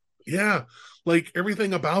 yeah, yeah. Like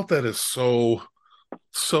everything about that is so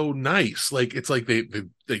nice. Like it's like they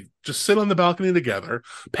just sit on the balcony together,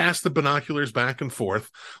 pass the binoculars back and forth,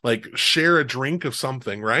 like share a drink of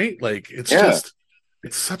something, right? Like it's Yeah. just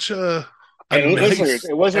it's such a And listeners, nice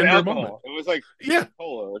it wasn't tender alcohol. moment. It was like Yeah,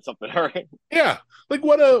 cola or something. All right. yeah. Like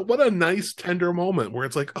what a nice tender moment where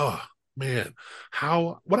it's like, oh man,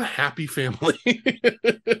 how what a happy family.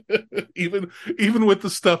 Even with the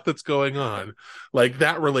stuff that's going on, like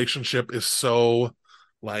that relationship is so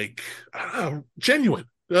like I don't know, genuine,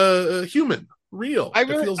 human, real. I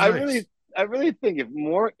It really, feels I nice. really, I really think if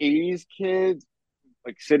more 80s kids,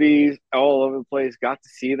 like cities all over the place, got to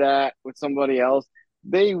see that with somebody else,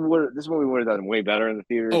 they would, this movie would have done way better in the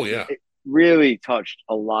theaters Oh because yeah. it really touched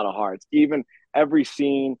a lot of hearts. Even every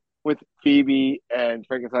scene with Phoebe and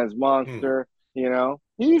Frankenstein's Mm, monster,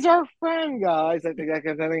 he's our friend, guys. I think that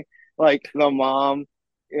kind of thing. Like the mom,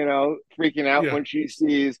 freaking out yeah. when she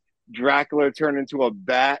sees Dracula turn into a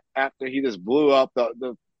bat after he just blew up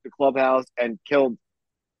the clubhouse and killed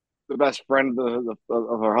the best friend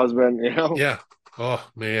of her husband. Yeah. Oh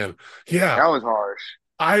man. Yeah. That was harsh.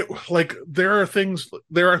 I like there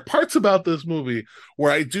are parts about this movie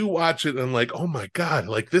where I do watch it and like, oh my God,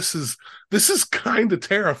 like this is kind of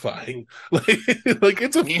terrifying. Like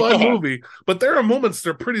it's a fun Yeah. movie, but there are moments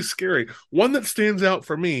that are pretty scary. One that stands out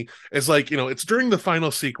for me is like, it's during the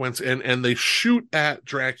final sequence and they shoot at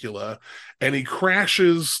Dracula and he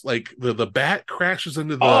crashes like the bat crashes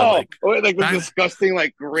into the Oh, like like the dy- disgusting,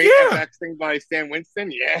 like great yeah, FX thing by Stan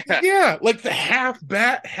Winston. Yeah. yeah, like the half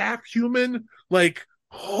bat, half human, like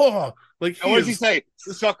oh, like And he what does he is say?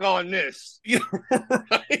 Suck on this. yeah,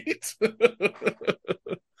 right.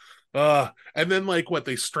 And then like what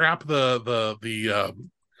they strap the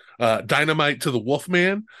dynamite to the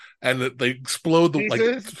Wolfman, and they explode the like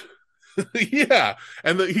Pieces. yeah,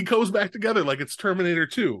 and he goes back together like it's Terminator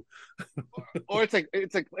 2. Or it's like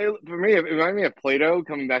for me, it reminded me of Play-Doh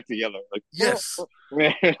coming back together. Like, Yes,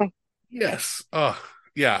 man. yes,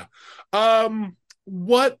 yeah.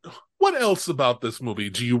 What else about this movie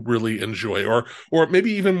do you really enjoy, or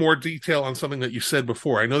maybe even more detail on something that you said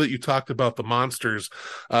before? I know that you talked about the monsters,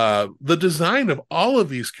 the design of all of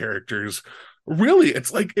these characters. Really,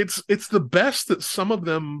 it's like it's the best that some of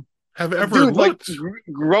them have ever Dude, like looked.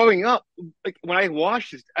 growing up, like when I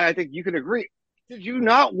watched this, I think you can agree. Did you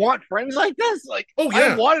not want friends like this? Like Oh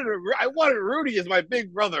yeah, I wanted Rudy as my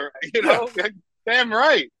big brother. yeah, Like, damn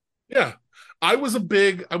right. yeah. I was a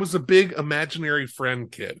big imaginary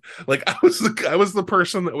friend kid. Like I was the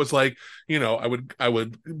person that was like, I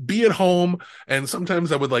would be at home and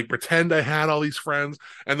sometimes I would like pretend I had all these friends,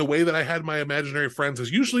 and the way that I had my imaginary friends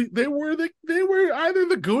is usually they were either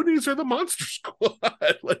the Goonies or the Monster Squad.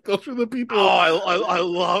 Like those are the Oh, people. I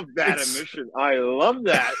love that It's admission. I love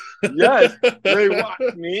that. Yes, they want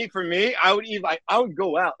me. For me, I would even I would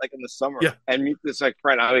go out like in the summer yeah, and meet this like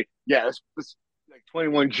friend. I would, yeah, this like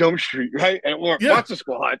 21 Jump Street, right? And or yeah. Monster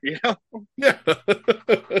Squad. Yeah.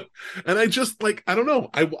 And I just like I don't know.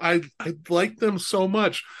 I liked them so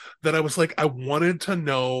much that I was like I wanted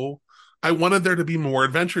there to be more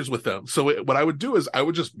adventures with them. So what I would do is I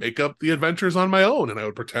would just make up the adventures on my own and I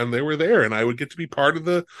would pretend they were there and I would get to be part of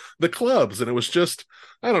the clubs, and it was just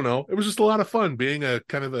I don't know, it was just a lot of fun being a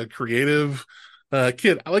kind of a creative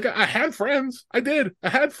kid. Like I had friends. I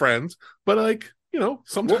had friends, but like, Were,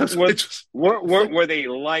 sometimes I were, just it's were, like were they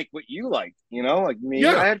like what you liked? Like me,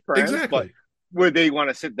 I yeah, had friends, but exactly. would they want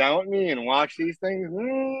to sit down with me and watch these things?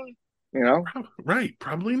 You know? Right,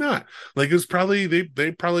 probably not. Like it was probably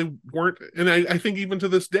they probably weren't, and I think even to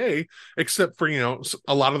this day, except for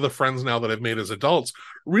a lot of the friends now that I've made as adults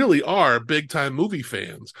really are big time movie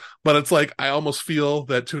fans. But it's like I almost feel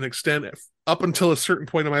that to an extent, up until a certain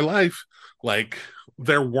point in my life, like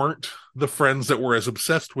there weren't the friends that were as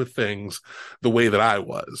obsessed with things the way that I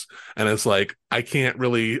was. And it's like I can't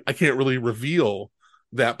really reveal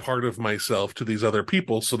that part of myself to these other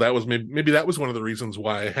people. So that was maybe that was one of the reasons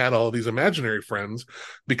why I had all these imaginary friends,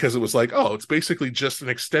 because it was like, oh, it's basically just an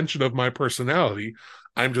extension of my personality.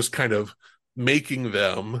 I'm just kind of making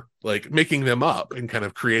them up and kind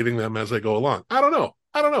of creating them as I go along. I don't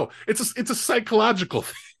know. It's a psychological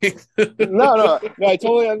thing. No, I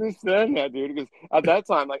totally understand that, dude. Because at that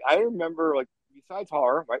time, like I remember, like besides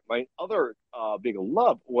horror, my other big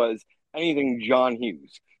love was anything John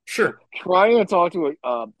Hughes. So Sure. trying to talk to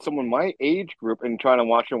someone my age group and trying to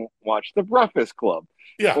watch The Breakfast Club,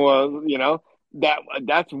 Yeah. or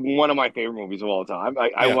that's one of my favorite movies of all time.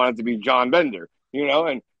 I Yeah. wanted to be John Bender,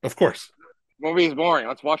 and Of course. movie is boring.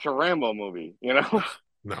 Let's watch a Rambo movie, No.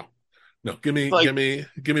 No. Give me like,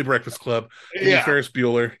 Breakfast Club. Give me yeah. Ferris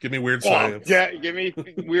Bueller. Give me Weird Science. Yeah, give me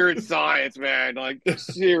Weird Science, man. Like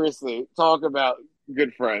seriously, talk about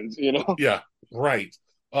good friends, Yeah. Right.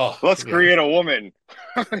 Oh, Let's yeah. create a woman.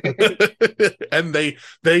 And they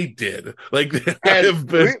did. Like they And have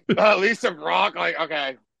been. Lisa Brock, like,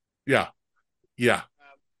 okay. Yeah.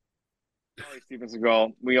 Sorry, Steven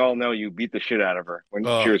Seagal. We all know you beat the shit out of her when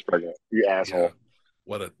Oh, she was pregnant. You asshole. yeah.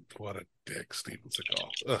 What a dick, Steven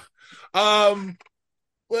Seagal. Ugh.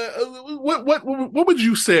 What would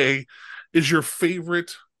you say is your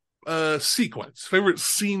favorite favorite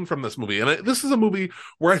scene from this movie? And this is a movie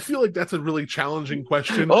where I feel like that's a really challenging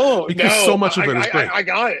question. Oh, because no. so much of it is great. I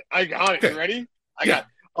got it. Okay. You ready? Yeah.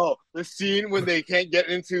 The scene when they can't get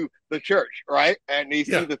into the church, right? And they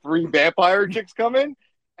see Yeah. the 3 vampire chicks come in,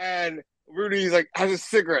 and Rudy's like has a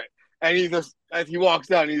cigarette, and he just as he walks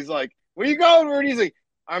down, he's like, "Where you going, Rudy?" He's like,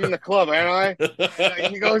 "I'm in the club, ain't I?"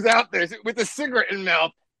 And he goes out there with the cigarette in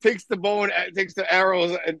mouth, takes the bow and takes the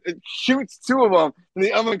arrows and shoots 2 of them. And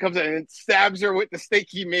the other one comes in and stabs her with the stake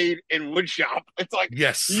he made in woodshop. It's like,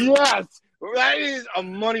 Yes. That is a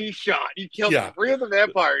money shot. You killed Yeah. 3 of the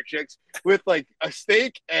vampire chicks with like a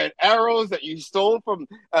stake and arrows that you stole from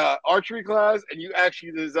archery class, and you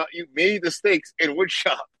actually you made the stakes in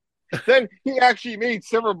woodshop. Then he actually made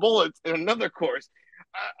silver bullets in another course.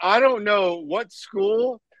 I don't know what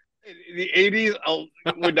school in the 80s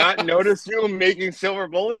would not notice you making silver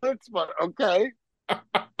bullets, but okay.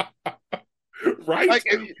 Right? Like,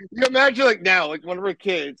 you imagine, like, now, like, one of our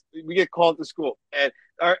kids, we get called to school, and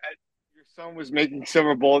your son was making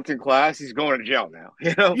silver bullets in class, he's going to jail now,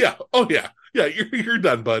 Yeah. Oh, yeah. Yeah, you're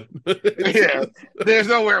done, bud. Yeah. There's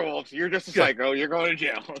no werewolves. You're just a Yeah. psycho. You're going to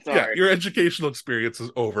jail. Sorry. Yeah, your educational experience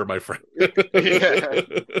is over, my friend. Yeah.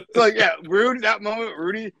 So, like, yeah, that moment,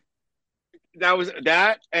 Rudy, that was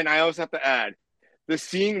that, and I also have to add the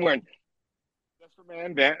scene when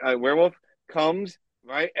Desperate Man, werewolf, comes,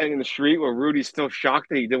 right, and in the street where Rudy's still shocked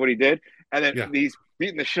that he did what he did, and then he's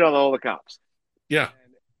beating the shit out of all the cops. Yeah.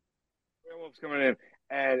 And werewolf's coming in,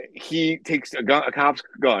 and he takes a cop's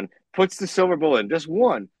gun, puts the silver bullet in, just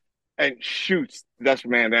one, and shoots the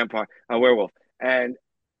Desperate Man werewolf, and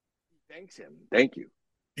he thanks him. Thank you.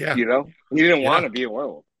 Yeah. He didn't want to be a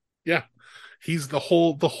werewolf. Yeah. He's the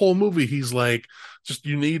whole movie. He's like, just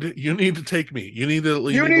you need to take me. You need to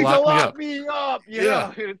lock me up.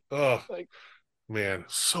 Yeah. Oh, like, man,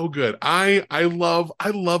 so good. I love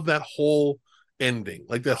that whole ending,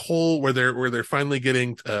 like that whole where they're finally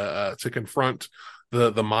getting to confront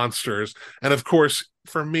the monsters, and of course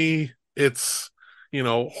for me it's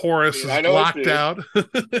Horace is locked out.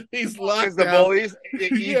 He's locked out. The bullies,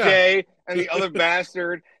 EJ and the other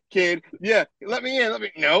bastard kid. Yeah, let me in.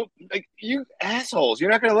 No, like, you assholes. You're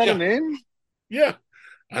not gonna let him in. Yeah.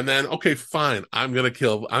 And then, okay, fine. I'm gonna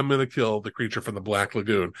kill the creature from the Black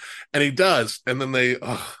Lagoon, and he does. And then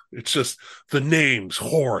it's just the names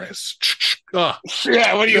Horace.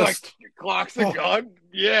 Yeah, what do you like? Clocks the gun.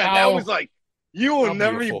 Yeah, that was like, you will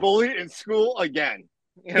never be bullied in school again.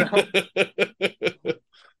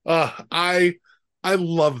 I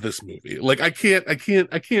love this movie. Like I can't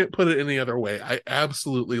put it any other way. I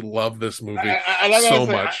absolutely love this movie so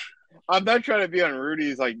much. I'm not trying to be on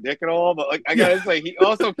Rudy's like dick at all, but like I gotta say, he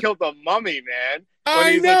also killed the mummy, man.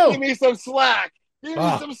 I know. Like, give me some slack. Give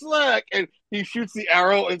me some slack. And he shoots the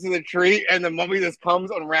arrow into the tree, and the mummy just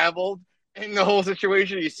comes unraveled. In the whole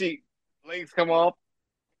situation, you see legs come off.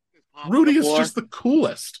 Rudy is just the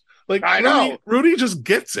coolest. Like, I know. Rudy just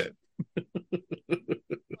gets it.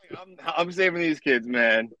 I'm saving these kids,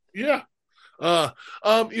 man. Yeah.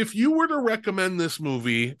 If you were to recommend this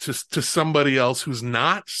movie to somebody else who's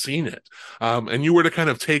not seen it, and you were to kind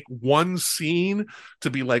of take one scene to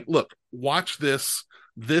be like, look, watch this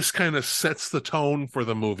this kind of sets the tone for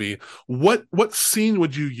the movie, what scene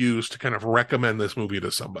would you use to kind of recommend this movie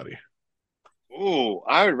to somebody? Ooh,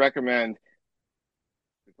 I would recommend.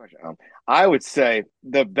 Good question. I would say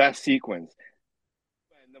the best sequence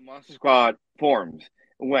when the Monster Squad forms,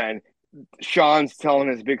 when Sean's telling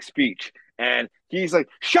his big speech, and he's like,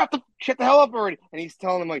 shut the hell up already!" And he's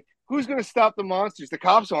telling them like, "Who's going to stop the monsters? The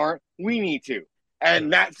cops aren't. We need to."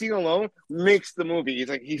 And that scene alone makes the movie.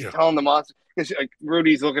 He's Yeah. telling the monsters, because like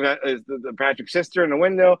Rudy's looking at the Patrick's sister in the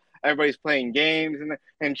window. Everybody's playing games,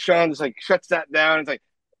 and Sean just like shuts that down. It's like,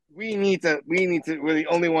 we need to. We're the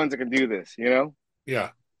only ones that can do this. You know? Yeah.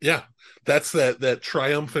 Yeah. That's that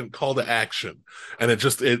triumphant call to action. And it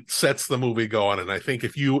sets the movie going. And I think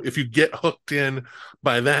if you get hooked in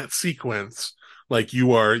by that sequence, like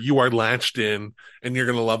you are latched in and you're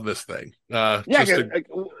gonna love this thing. Yeah. Just a, Like,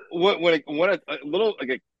 what a little like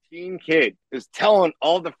a teen kid is telling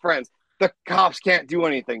all the friends, the cops can't do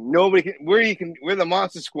anything. Nobody can. We're the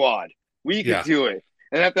Monster Squad. We can yeah. do it.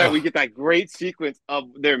 And after that, we Oh, get that great sequence of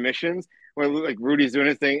their missions where like Rudy's doing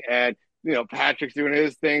his thing, and Patrick's doing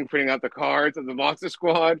his thing, putting out the cards of the Monster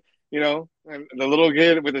Squad. And the little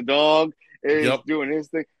kid with the dog is yep. doing his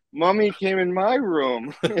thing. Mommy came in my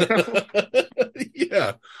room.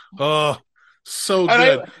 Yeah. Oh, so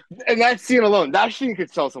And good. that scene alone, that scene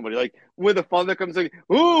could sell somebody. Like where the father comes like,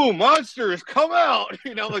 "Ooh, monsters, come out!"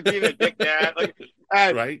 Like being a dick dad. Like,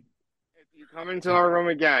 and Right? if you come into our room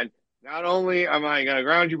again, not only am I gonna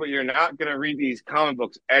ground you, but you're not gonna read these comic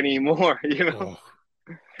books anymore. Oh,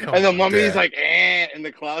 come And the on, mummy's Dad. like, in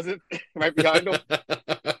the closet right behind him.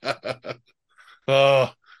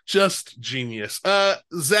 Oh, just genius.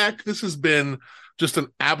 Zach, this has been just an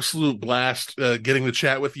absolute blast getting to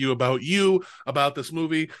chat with you, about this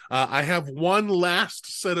movie. I have one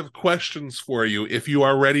last set of questions for you if you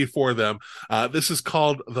are ready for them. This is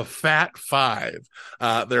called the Fat Five.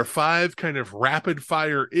 They're five kind of rapid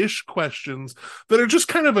fire-ish questions that are just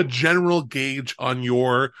kind of a general gauge on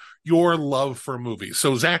your love for movies.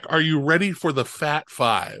 So, Zach, are you ready for the Fat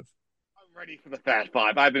Five? I'm ready for the Fat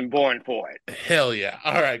Five. I've been born for it. Hell yeah.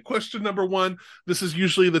 All right. Question number one. This is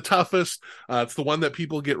usually the toughest. It's the one that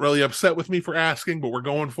people get really upset with me for asking, but we're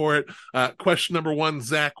going for it. Question number one,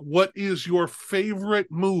 Zach, what is your favorite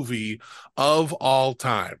movie of all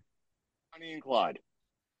time? Bonnie and Clyde.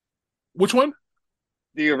 Which one?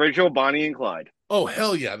 The original Bonnie and Clyde. Oh,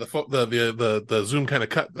 hell yeah. The Zoom kind of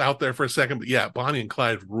cut out there for a second, but yeah, Bonnie and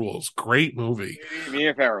Clyde rules. Great movie.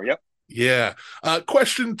 Mia Farrow. Yep. Yeah.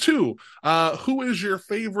 Question two. Who is your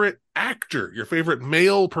favorite actor, your favorite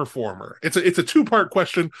male performer? It's a two-part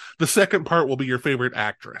question. The second part will be your favorite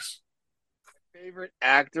actress. Favorite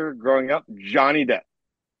actor growing up, Johnny Depp.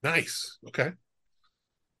 Nice. Okay.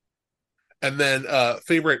 And then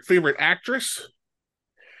favorite actress?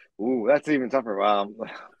 Ooh, that's even tougher.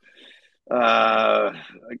 Uh,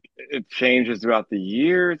 it changes throughout the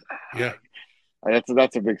years. Yeah.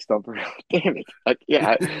 That's a big stumper. Damn it.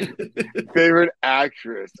 Yeah. Favorite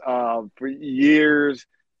actress. For years,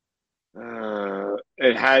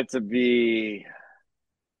 it had to be.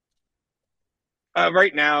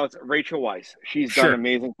 Right now, it's Rachel Weisz. She's done Sure.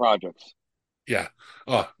 amazing projects. Yeah.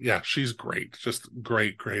 Oh, yeah, she's great. Just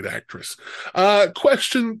great actress.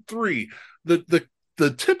 Question three.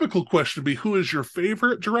 The typical question would be, who is your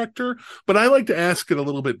favorite director? But I like to ask it a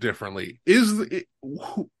little bit differently.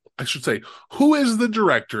 I should say, who is the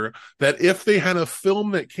director that if they had a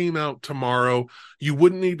film that came out tomorrow, you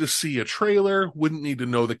wouldn't need to see a trailer, wouldn't need to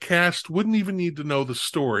know the cast, wouldn't even need to know the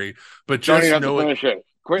story, but Don't even just have to know it? finish it.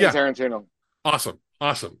 Quentin Yeah. Tarantino.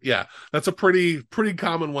 Awesome. Yeah. That's a pretty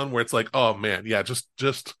common one where it's like, oh man, yeah,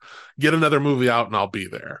 just get another movie out and I'll be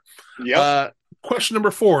there. Yep. Question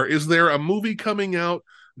number four, is there a movie coming out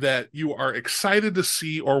that you are excited to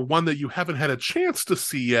see, or one that you haven't had a chance to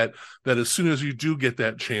see yet, that as soon as you do get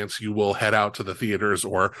that chance, you will head out to the theaters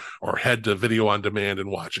or head to video on demand and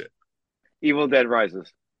watch it? Evil Dead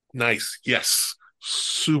Rises. Nice. Yes.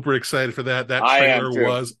 Super excited for that. That I am trailer too.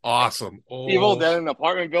 was awesome. Oh, Evil Dead in an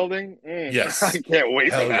apartment building. yes. I can't wait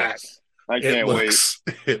for Hell that. yes. I can't wait.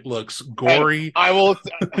 It looks gory. And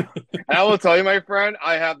I will tell you, my friend,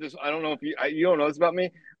 I have this. I don't know if you don't know this about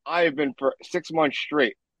me. I have been for 6 months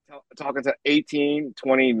straight talking to 18,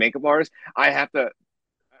 20 makeup artists. I have to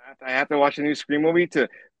watch a new Scream movie to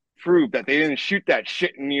prove that they didn't shoot that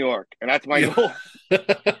shit in New York, and that's my goal.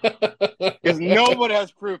 Because nobody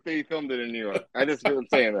has proof they filmed it in New York. I just feel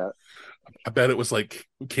saying that. I bet it was like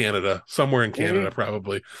Canada, somewhere in Canada,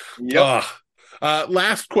 probably. Yep.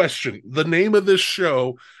 Last question. The name of this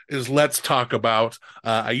show is Let's Talk About.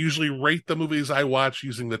 I usually rate the movies I watch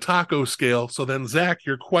using the taco scale. So then, Zach,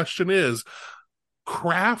 your question is,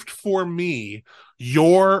 craft for me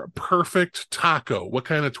your perfect taco. What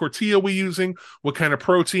kind of tortilla we using? What kind of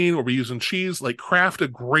protein? Are we using cheese? Like, craft a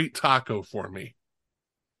great taco for me.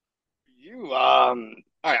 All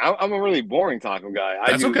right, I'm a really boring taco guy.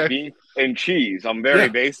 I That's do okay. beef and cheese. I'm very Yeah,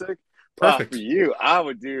 basic. For perfect. you, I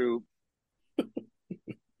would do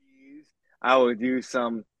cheese. I would do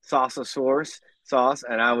some salsa sauce,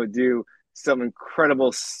 and I would do some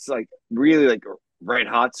incredible, like really like red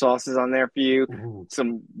hot sauces on there for you. Ooh.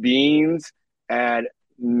 Some beans, and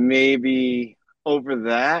maybe over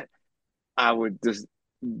that, I would just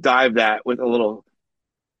dive that with a little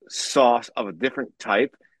sauce of a different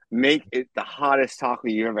type. Make it the hottest taco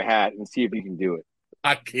you ever had, and see if you can do it.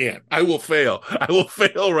 I can't. I will fail. I will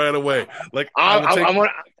fail right away. Like, I I, will I, take. I'm gonna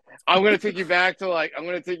I'm gonna take you back to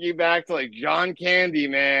like John Candy,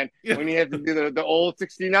 man, Yeah. when he had to do the old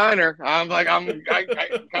 69er. I'm like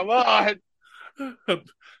come on.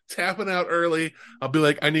 Tapping out early. I'll be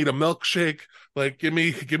like, I need a milkshake. Like, give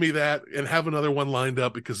me that, and have another one lined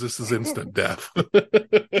up because this is instant death.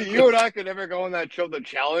 See, you and I could never go on that show, the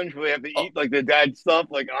challenge, where they have to Oh, eat like the dead stuff.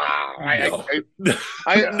 Like no.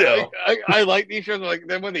 No. I like these shows. Like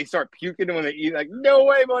then when they start puking and when they eat, like no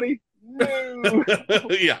way, buddy, no.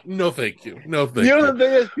 Yeah, no thank you. No You thank know you. the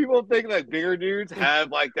thing is, people think that bigger dudes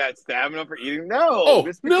have like that stamina for eating. No, Oh,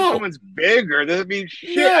 just because no. someone's bigger doesn't mean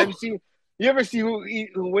shit. No. I've seen. You ever see who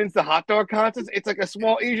wins the hot dog contest? It's like a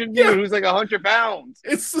small Asian Yeah, dude who's like 100 pounds.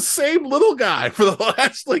 it's the same little guy for the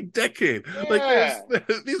last like decade. Like, Yeah,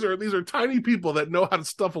 these are tiny people that know how to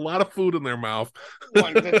stuff a lot of food in their mouth.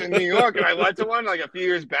 one that's in New York, and I went to one like a few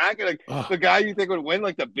years back, and like Oh, the guy you think would win,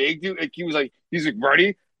 like the big dude, like he's like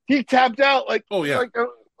ready. He tapped out like oh yeah. like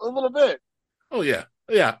a little bit. Oh yeah.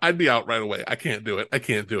 Yeah, I'd be out right away. I can't do it. I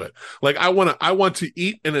can't do it. Like, I want to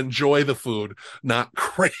eat and enjoy the food, not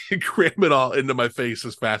cram it all into my face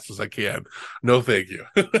as fast as I can. No, thank you.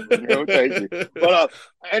 No, thank you. But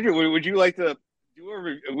Andrew, would you like to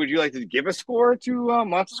would you like to give a score to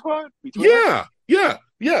Monster Squad between us? Yeah, yeah,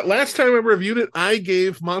 yeah. Last time I reviewed it, I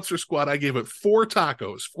gave Monster Squad, I gave it 4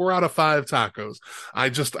 tacos, 4 out of 5 tacos. I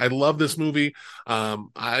love this movie.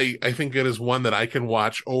 I think it is one that I can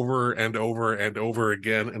watch over and over and over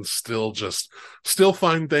again, and still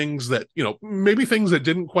find things that, maybe things that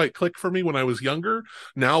didn't quite click for me when I was younger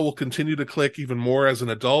now will continue to click even more as an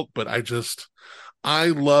adult. But I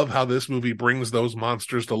love how this movie brings those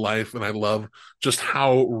monsters to life, and I love just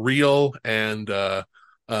how real and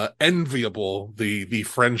enviable the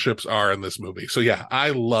friendships are in this movie. So yeah,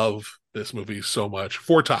 I love this movie so much.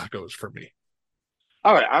 4 tacos for me.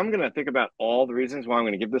 All right, I'm gonna think about all the reasons why I'm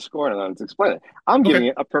gonna give this score, and then let's explain it. I'm Okay, giving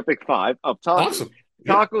it a perfect 5 of tacos. awesome.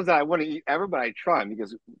 Yeah, Tacos that I want to eat ever, but I try them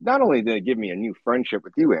because not only did it give me a new friendship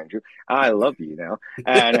with you, Andrew, I love you now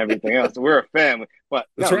and everything else. We're a family. But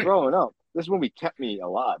that's now, right. growing up, this movie kept me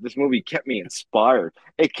alive. This movie kept me inspired.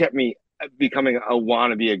 It kept me becoming a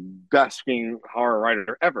wannabe, a best screen horror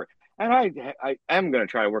writer ever. And I am going to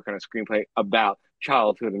try to work on a screenplay about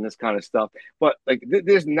childhood and this kind of stuff. But like,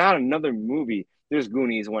 there's not another movie. There's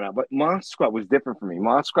Goonies went out, but Monster Squad was different for me.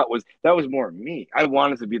 Monster Squad was more me. I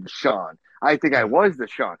wanted to be the Sean. I think I Yeah, was the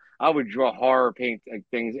Sean. I would draw horror paint like,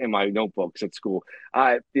 things in my notebooks at school.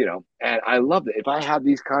 And I loved it. If I had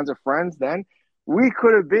these kinds of friends, then we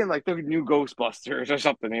could have been like the new Ghostbusters or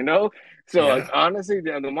something. So like yeah, honestly,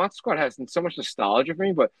 the Monster Squad has so much nostalgia for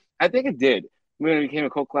me, but I think it did when it became a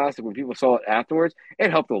cult classic. When people saw it afterwards,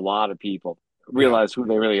 it helped a lot of people yeah, realize who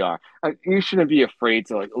they really are. Like, you shouldn't be afraid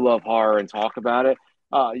to like love horror and talk about it.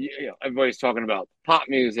 Everybody's talking about pop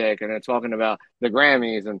music and they're talking about the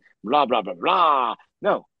Grammys and blah blah blah blah.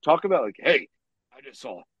 No, talk about like, hey, I just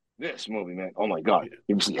saw this movie, man. Oh my god,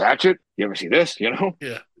 you ever see Hatchet? You ever see this?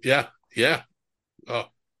 yeah, yeah, yeah. Oh,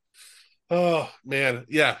 oh man,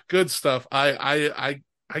 yeah, good stuff. I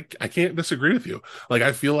can't disagree with you. Like,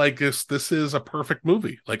 I feel like this is a perfect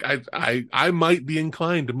movie. Like, I might be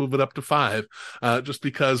inclined to move it up to 5, just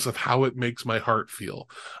because of how it makes my heart feel.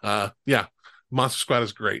 Yeah, Monster Squad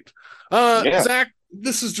is great. Yeah, Zach,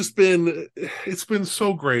 this has just been it's been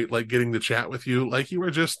so great, like, getting to chat with you. Like,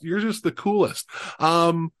 you're just the coolest.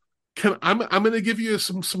 I'm going to give you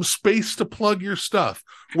some space to plug your stuff.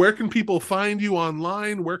 Where can people find you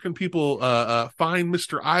online? Where can people find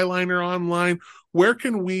MrEyeliner online? Where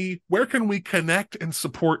can we connect and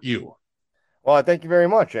support you? well, thank you very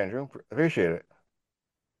much, Andrew. Appreciate it.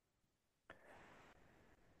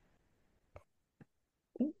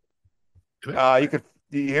 You could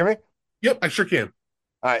do you hear me? Yep, I sure can.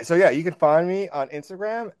 All right, so yeah, you can find me on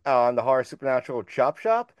Instagram on the Horror Supernatural Chop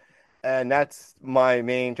Shop. and that's my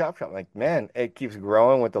main chop shop. Like, man, it keeps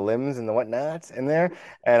growing with the limbs and the whatnots in there,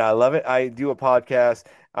 and I love it. I do a podcast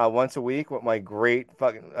once a week with my great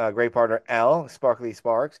partner L Sparkly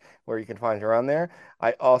Sparks, where you can find her on there.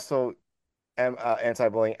 I also am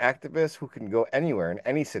anti-bullying activist who can go anywhere in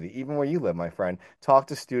any city, even where you live, my friend. Talk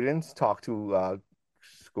to students, talk to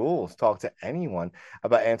schools, talk to anyone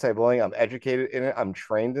about anti-bullying. I'm educated in it. I'm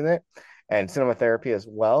trained in it. And cinema therapy as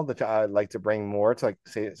well, that I'd like to bring more to, like,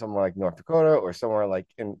 say, somewhere like North Dakota or somewhere like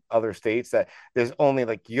in other states that there's only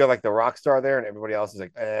like you're like the rock star there and everybody else is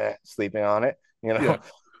like sleeping on it, you know. Yeah.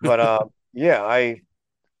 But yeah, I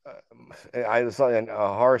saw a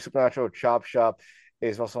horror supernatural chop shop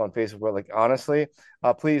is also on Facebook. Where, like, honestly,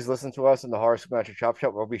 please listen to us in the horror supernatural chop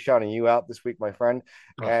shop. We'll be shouting you out this week, my friend,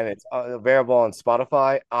 Oh, and it's available on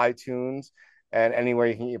Spotify, iTunes, and anywhere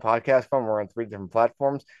you can get your podcast from. We're on 3 different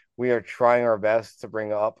platforms. We are trying our best to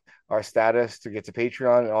bring up our status to get to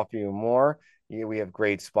Patreon and offer you more. We have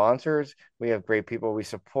great sponsors. We have great people we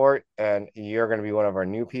support, and you're going to be one of our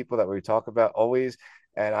new people that we talk about always.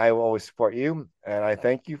 And I will always support you. And I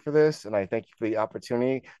thank you for this. And I thank you for the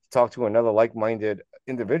opportunity to talk to another like-minded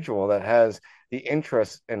individual that has the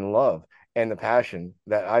interest and love and the passion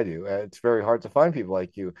that I do. It's very hard to find people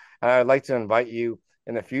like you. And I'd like to invite you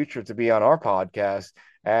in the future to be on our podcast,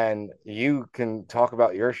 and you can talk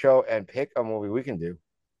about your show and pick a movie we can do.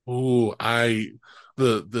 ooh,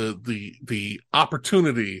 the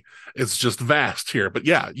opportunity is just vast here. But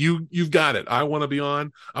yeah, you've got it. I want to be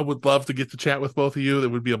on. I would love to get to chat with both of you. That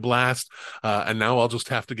would be a blast. And now I'll just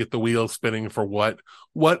have to get the wheels spinning for what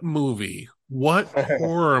movie, what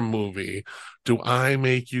horror movie do I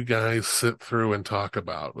make you guys sit through and talk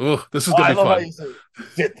about? Oh, this is I gonna be love how fun. you say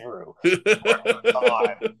sit through.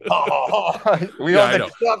 Oh, we Yeah, don't I like know.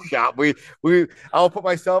 stuff shop. I'll put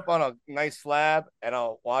myself on a nice slab and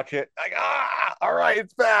I'll watch it. Like, all right,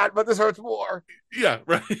 it's bad, but this hurts more. Yeah,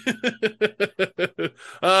 right.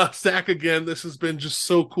 Zach, again, this has been just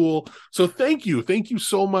so cool. So thank you. Thank you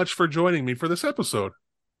so much for joining me for this episode.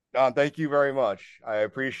 Thank you very much. I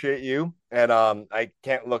appreciate you, and I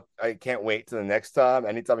can't wait to the next time.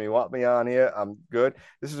 Anytime you want me on here, I'm good.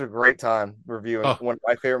 This is a great time reviewing Oh, one of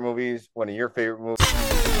my favorite movies, one of your favorite movies.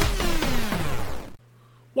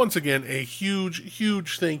 once again, a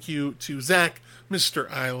huge thank you to Zach,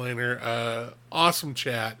 MrEyeliner. Awesome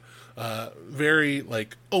chat. Very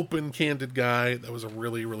like open, candid guy. That was a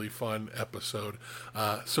really fun episode.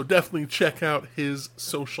 So definitely check out his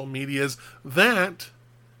social medias. That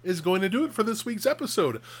is going to do it for this week's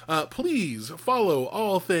episode. Please follow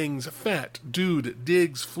all things Fat Dude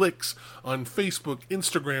Digs Flicks on Facebook,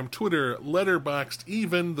 Instagram, Twitter, Letterboxd,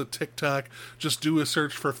 even the TikTok. Just do a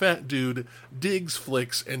search for Fat Dude Digs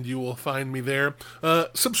Flicks and you will find me there.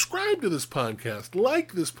 Subscribe to this podcast,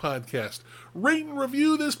 like this podcast, rate and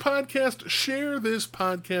review this podcast, share this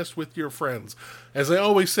podcast with your friends. As I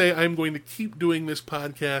always say, I'm going to keep doing this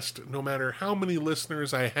podcast no matter how many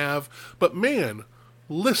listeners I have, but man,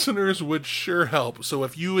 listeners would sure help. So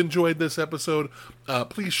if you enjoyed this episode,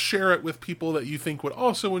 please share it with people that you think would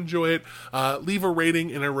also enjoy it. Leave a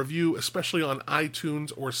rating and a review, especially on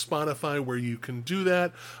iTunes or Spotify, where you can do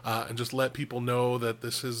that, and just let people know that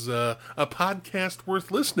this is a podcast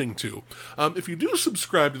worth listening to. If you do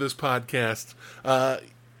subscribe to this podcast,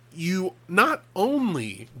 you not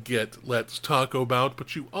only get Let's Talk About,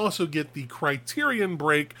 but you also get the Criterion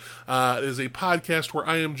Break. It is a podcast where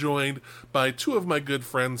I am joined by two of my good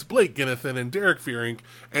friends, Blake Ginnathan and Derek Fearing,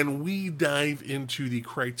 and we dive into the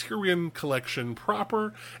Criterion Collection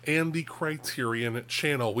proper and the Criterion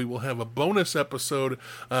channel. We will have a bonus episode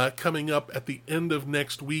coming up at the end of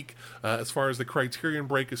next week as far as the Criterion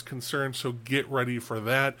Break is concerned, so get ready for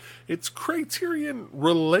that. It's Criterion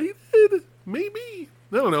related, maybe?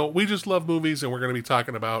 I don't know. We just love movies, and we're going to be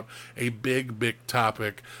talking about a big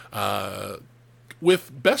topic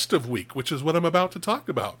with Best of Week, which is what I'm about to talk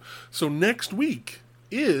about. So next week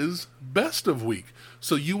is Best of Week.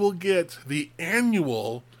 So you will get the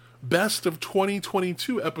annual Best of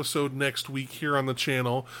 2022 episode next week here on the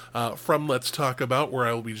channel from Let's Talk About, where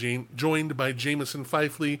I will be joined by Jameson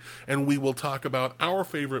Fifely, and we will talk about our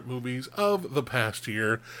favorite movies of the past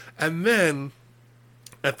year. And then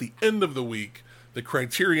at the end of the week, the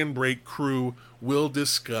Criterion Break crew will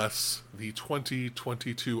discuss the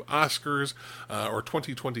 2022 Oscars, or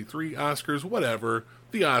 2023 Oscars, whatever,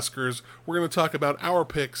 the Oscars. We're going to talk about our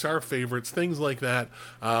picks, our favorites, things like that.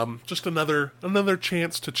 Just another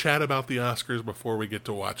chance to chat about the Oscars before we get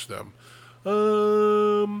to watch them.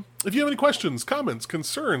 If you have any questions, comments,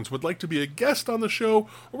 concerns, would like to be a guest on the show,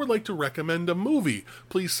 or would like to recommend a movie,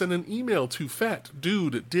 please send an email to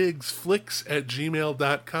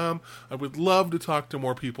fatdudedigsflicks@gmail.com. I would love to talk to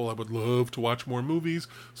more people. I would love to watch more movies.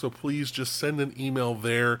 So please just send an email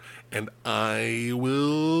there and I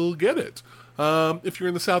will get it. If you're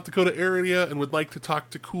in the South Dakota area and would like to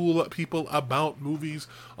talk to cool people about movies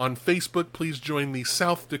on Facebook, please join the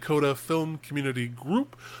South Dakota Film Community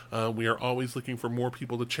Group. We are always looking for more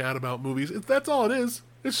people to chat about movies. That's all it is.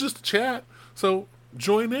 It's just a chat. So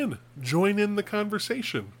join in. Join in the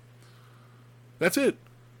conversation. That's it.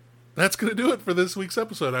 That's going to do it for this week's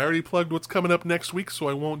episode. I already plugged what's coming up next week, so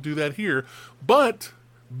I won't do that here. But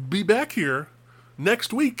be back here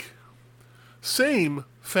next week. Same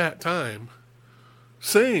fat time.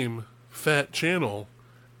 Same fat channel,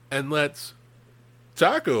 and let's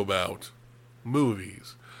talk about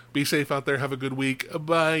movies. Be safe out there. Have a good week.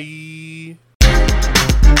 Bye.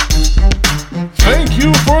 Thank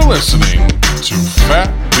you for listening to Fat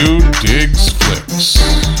Dude Digs Flicks.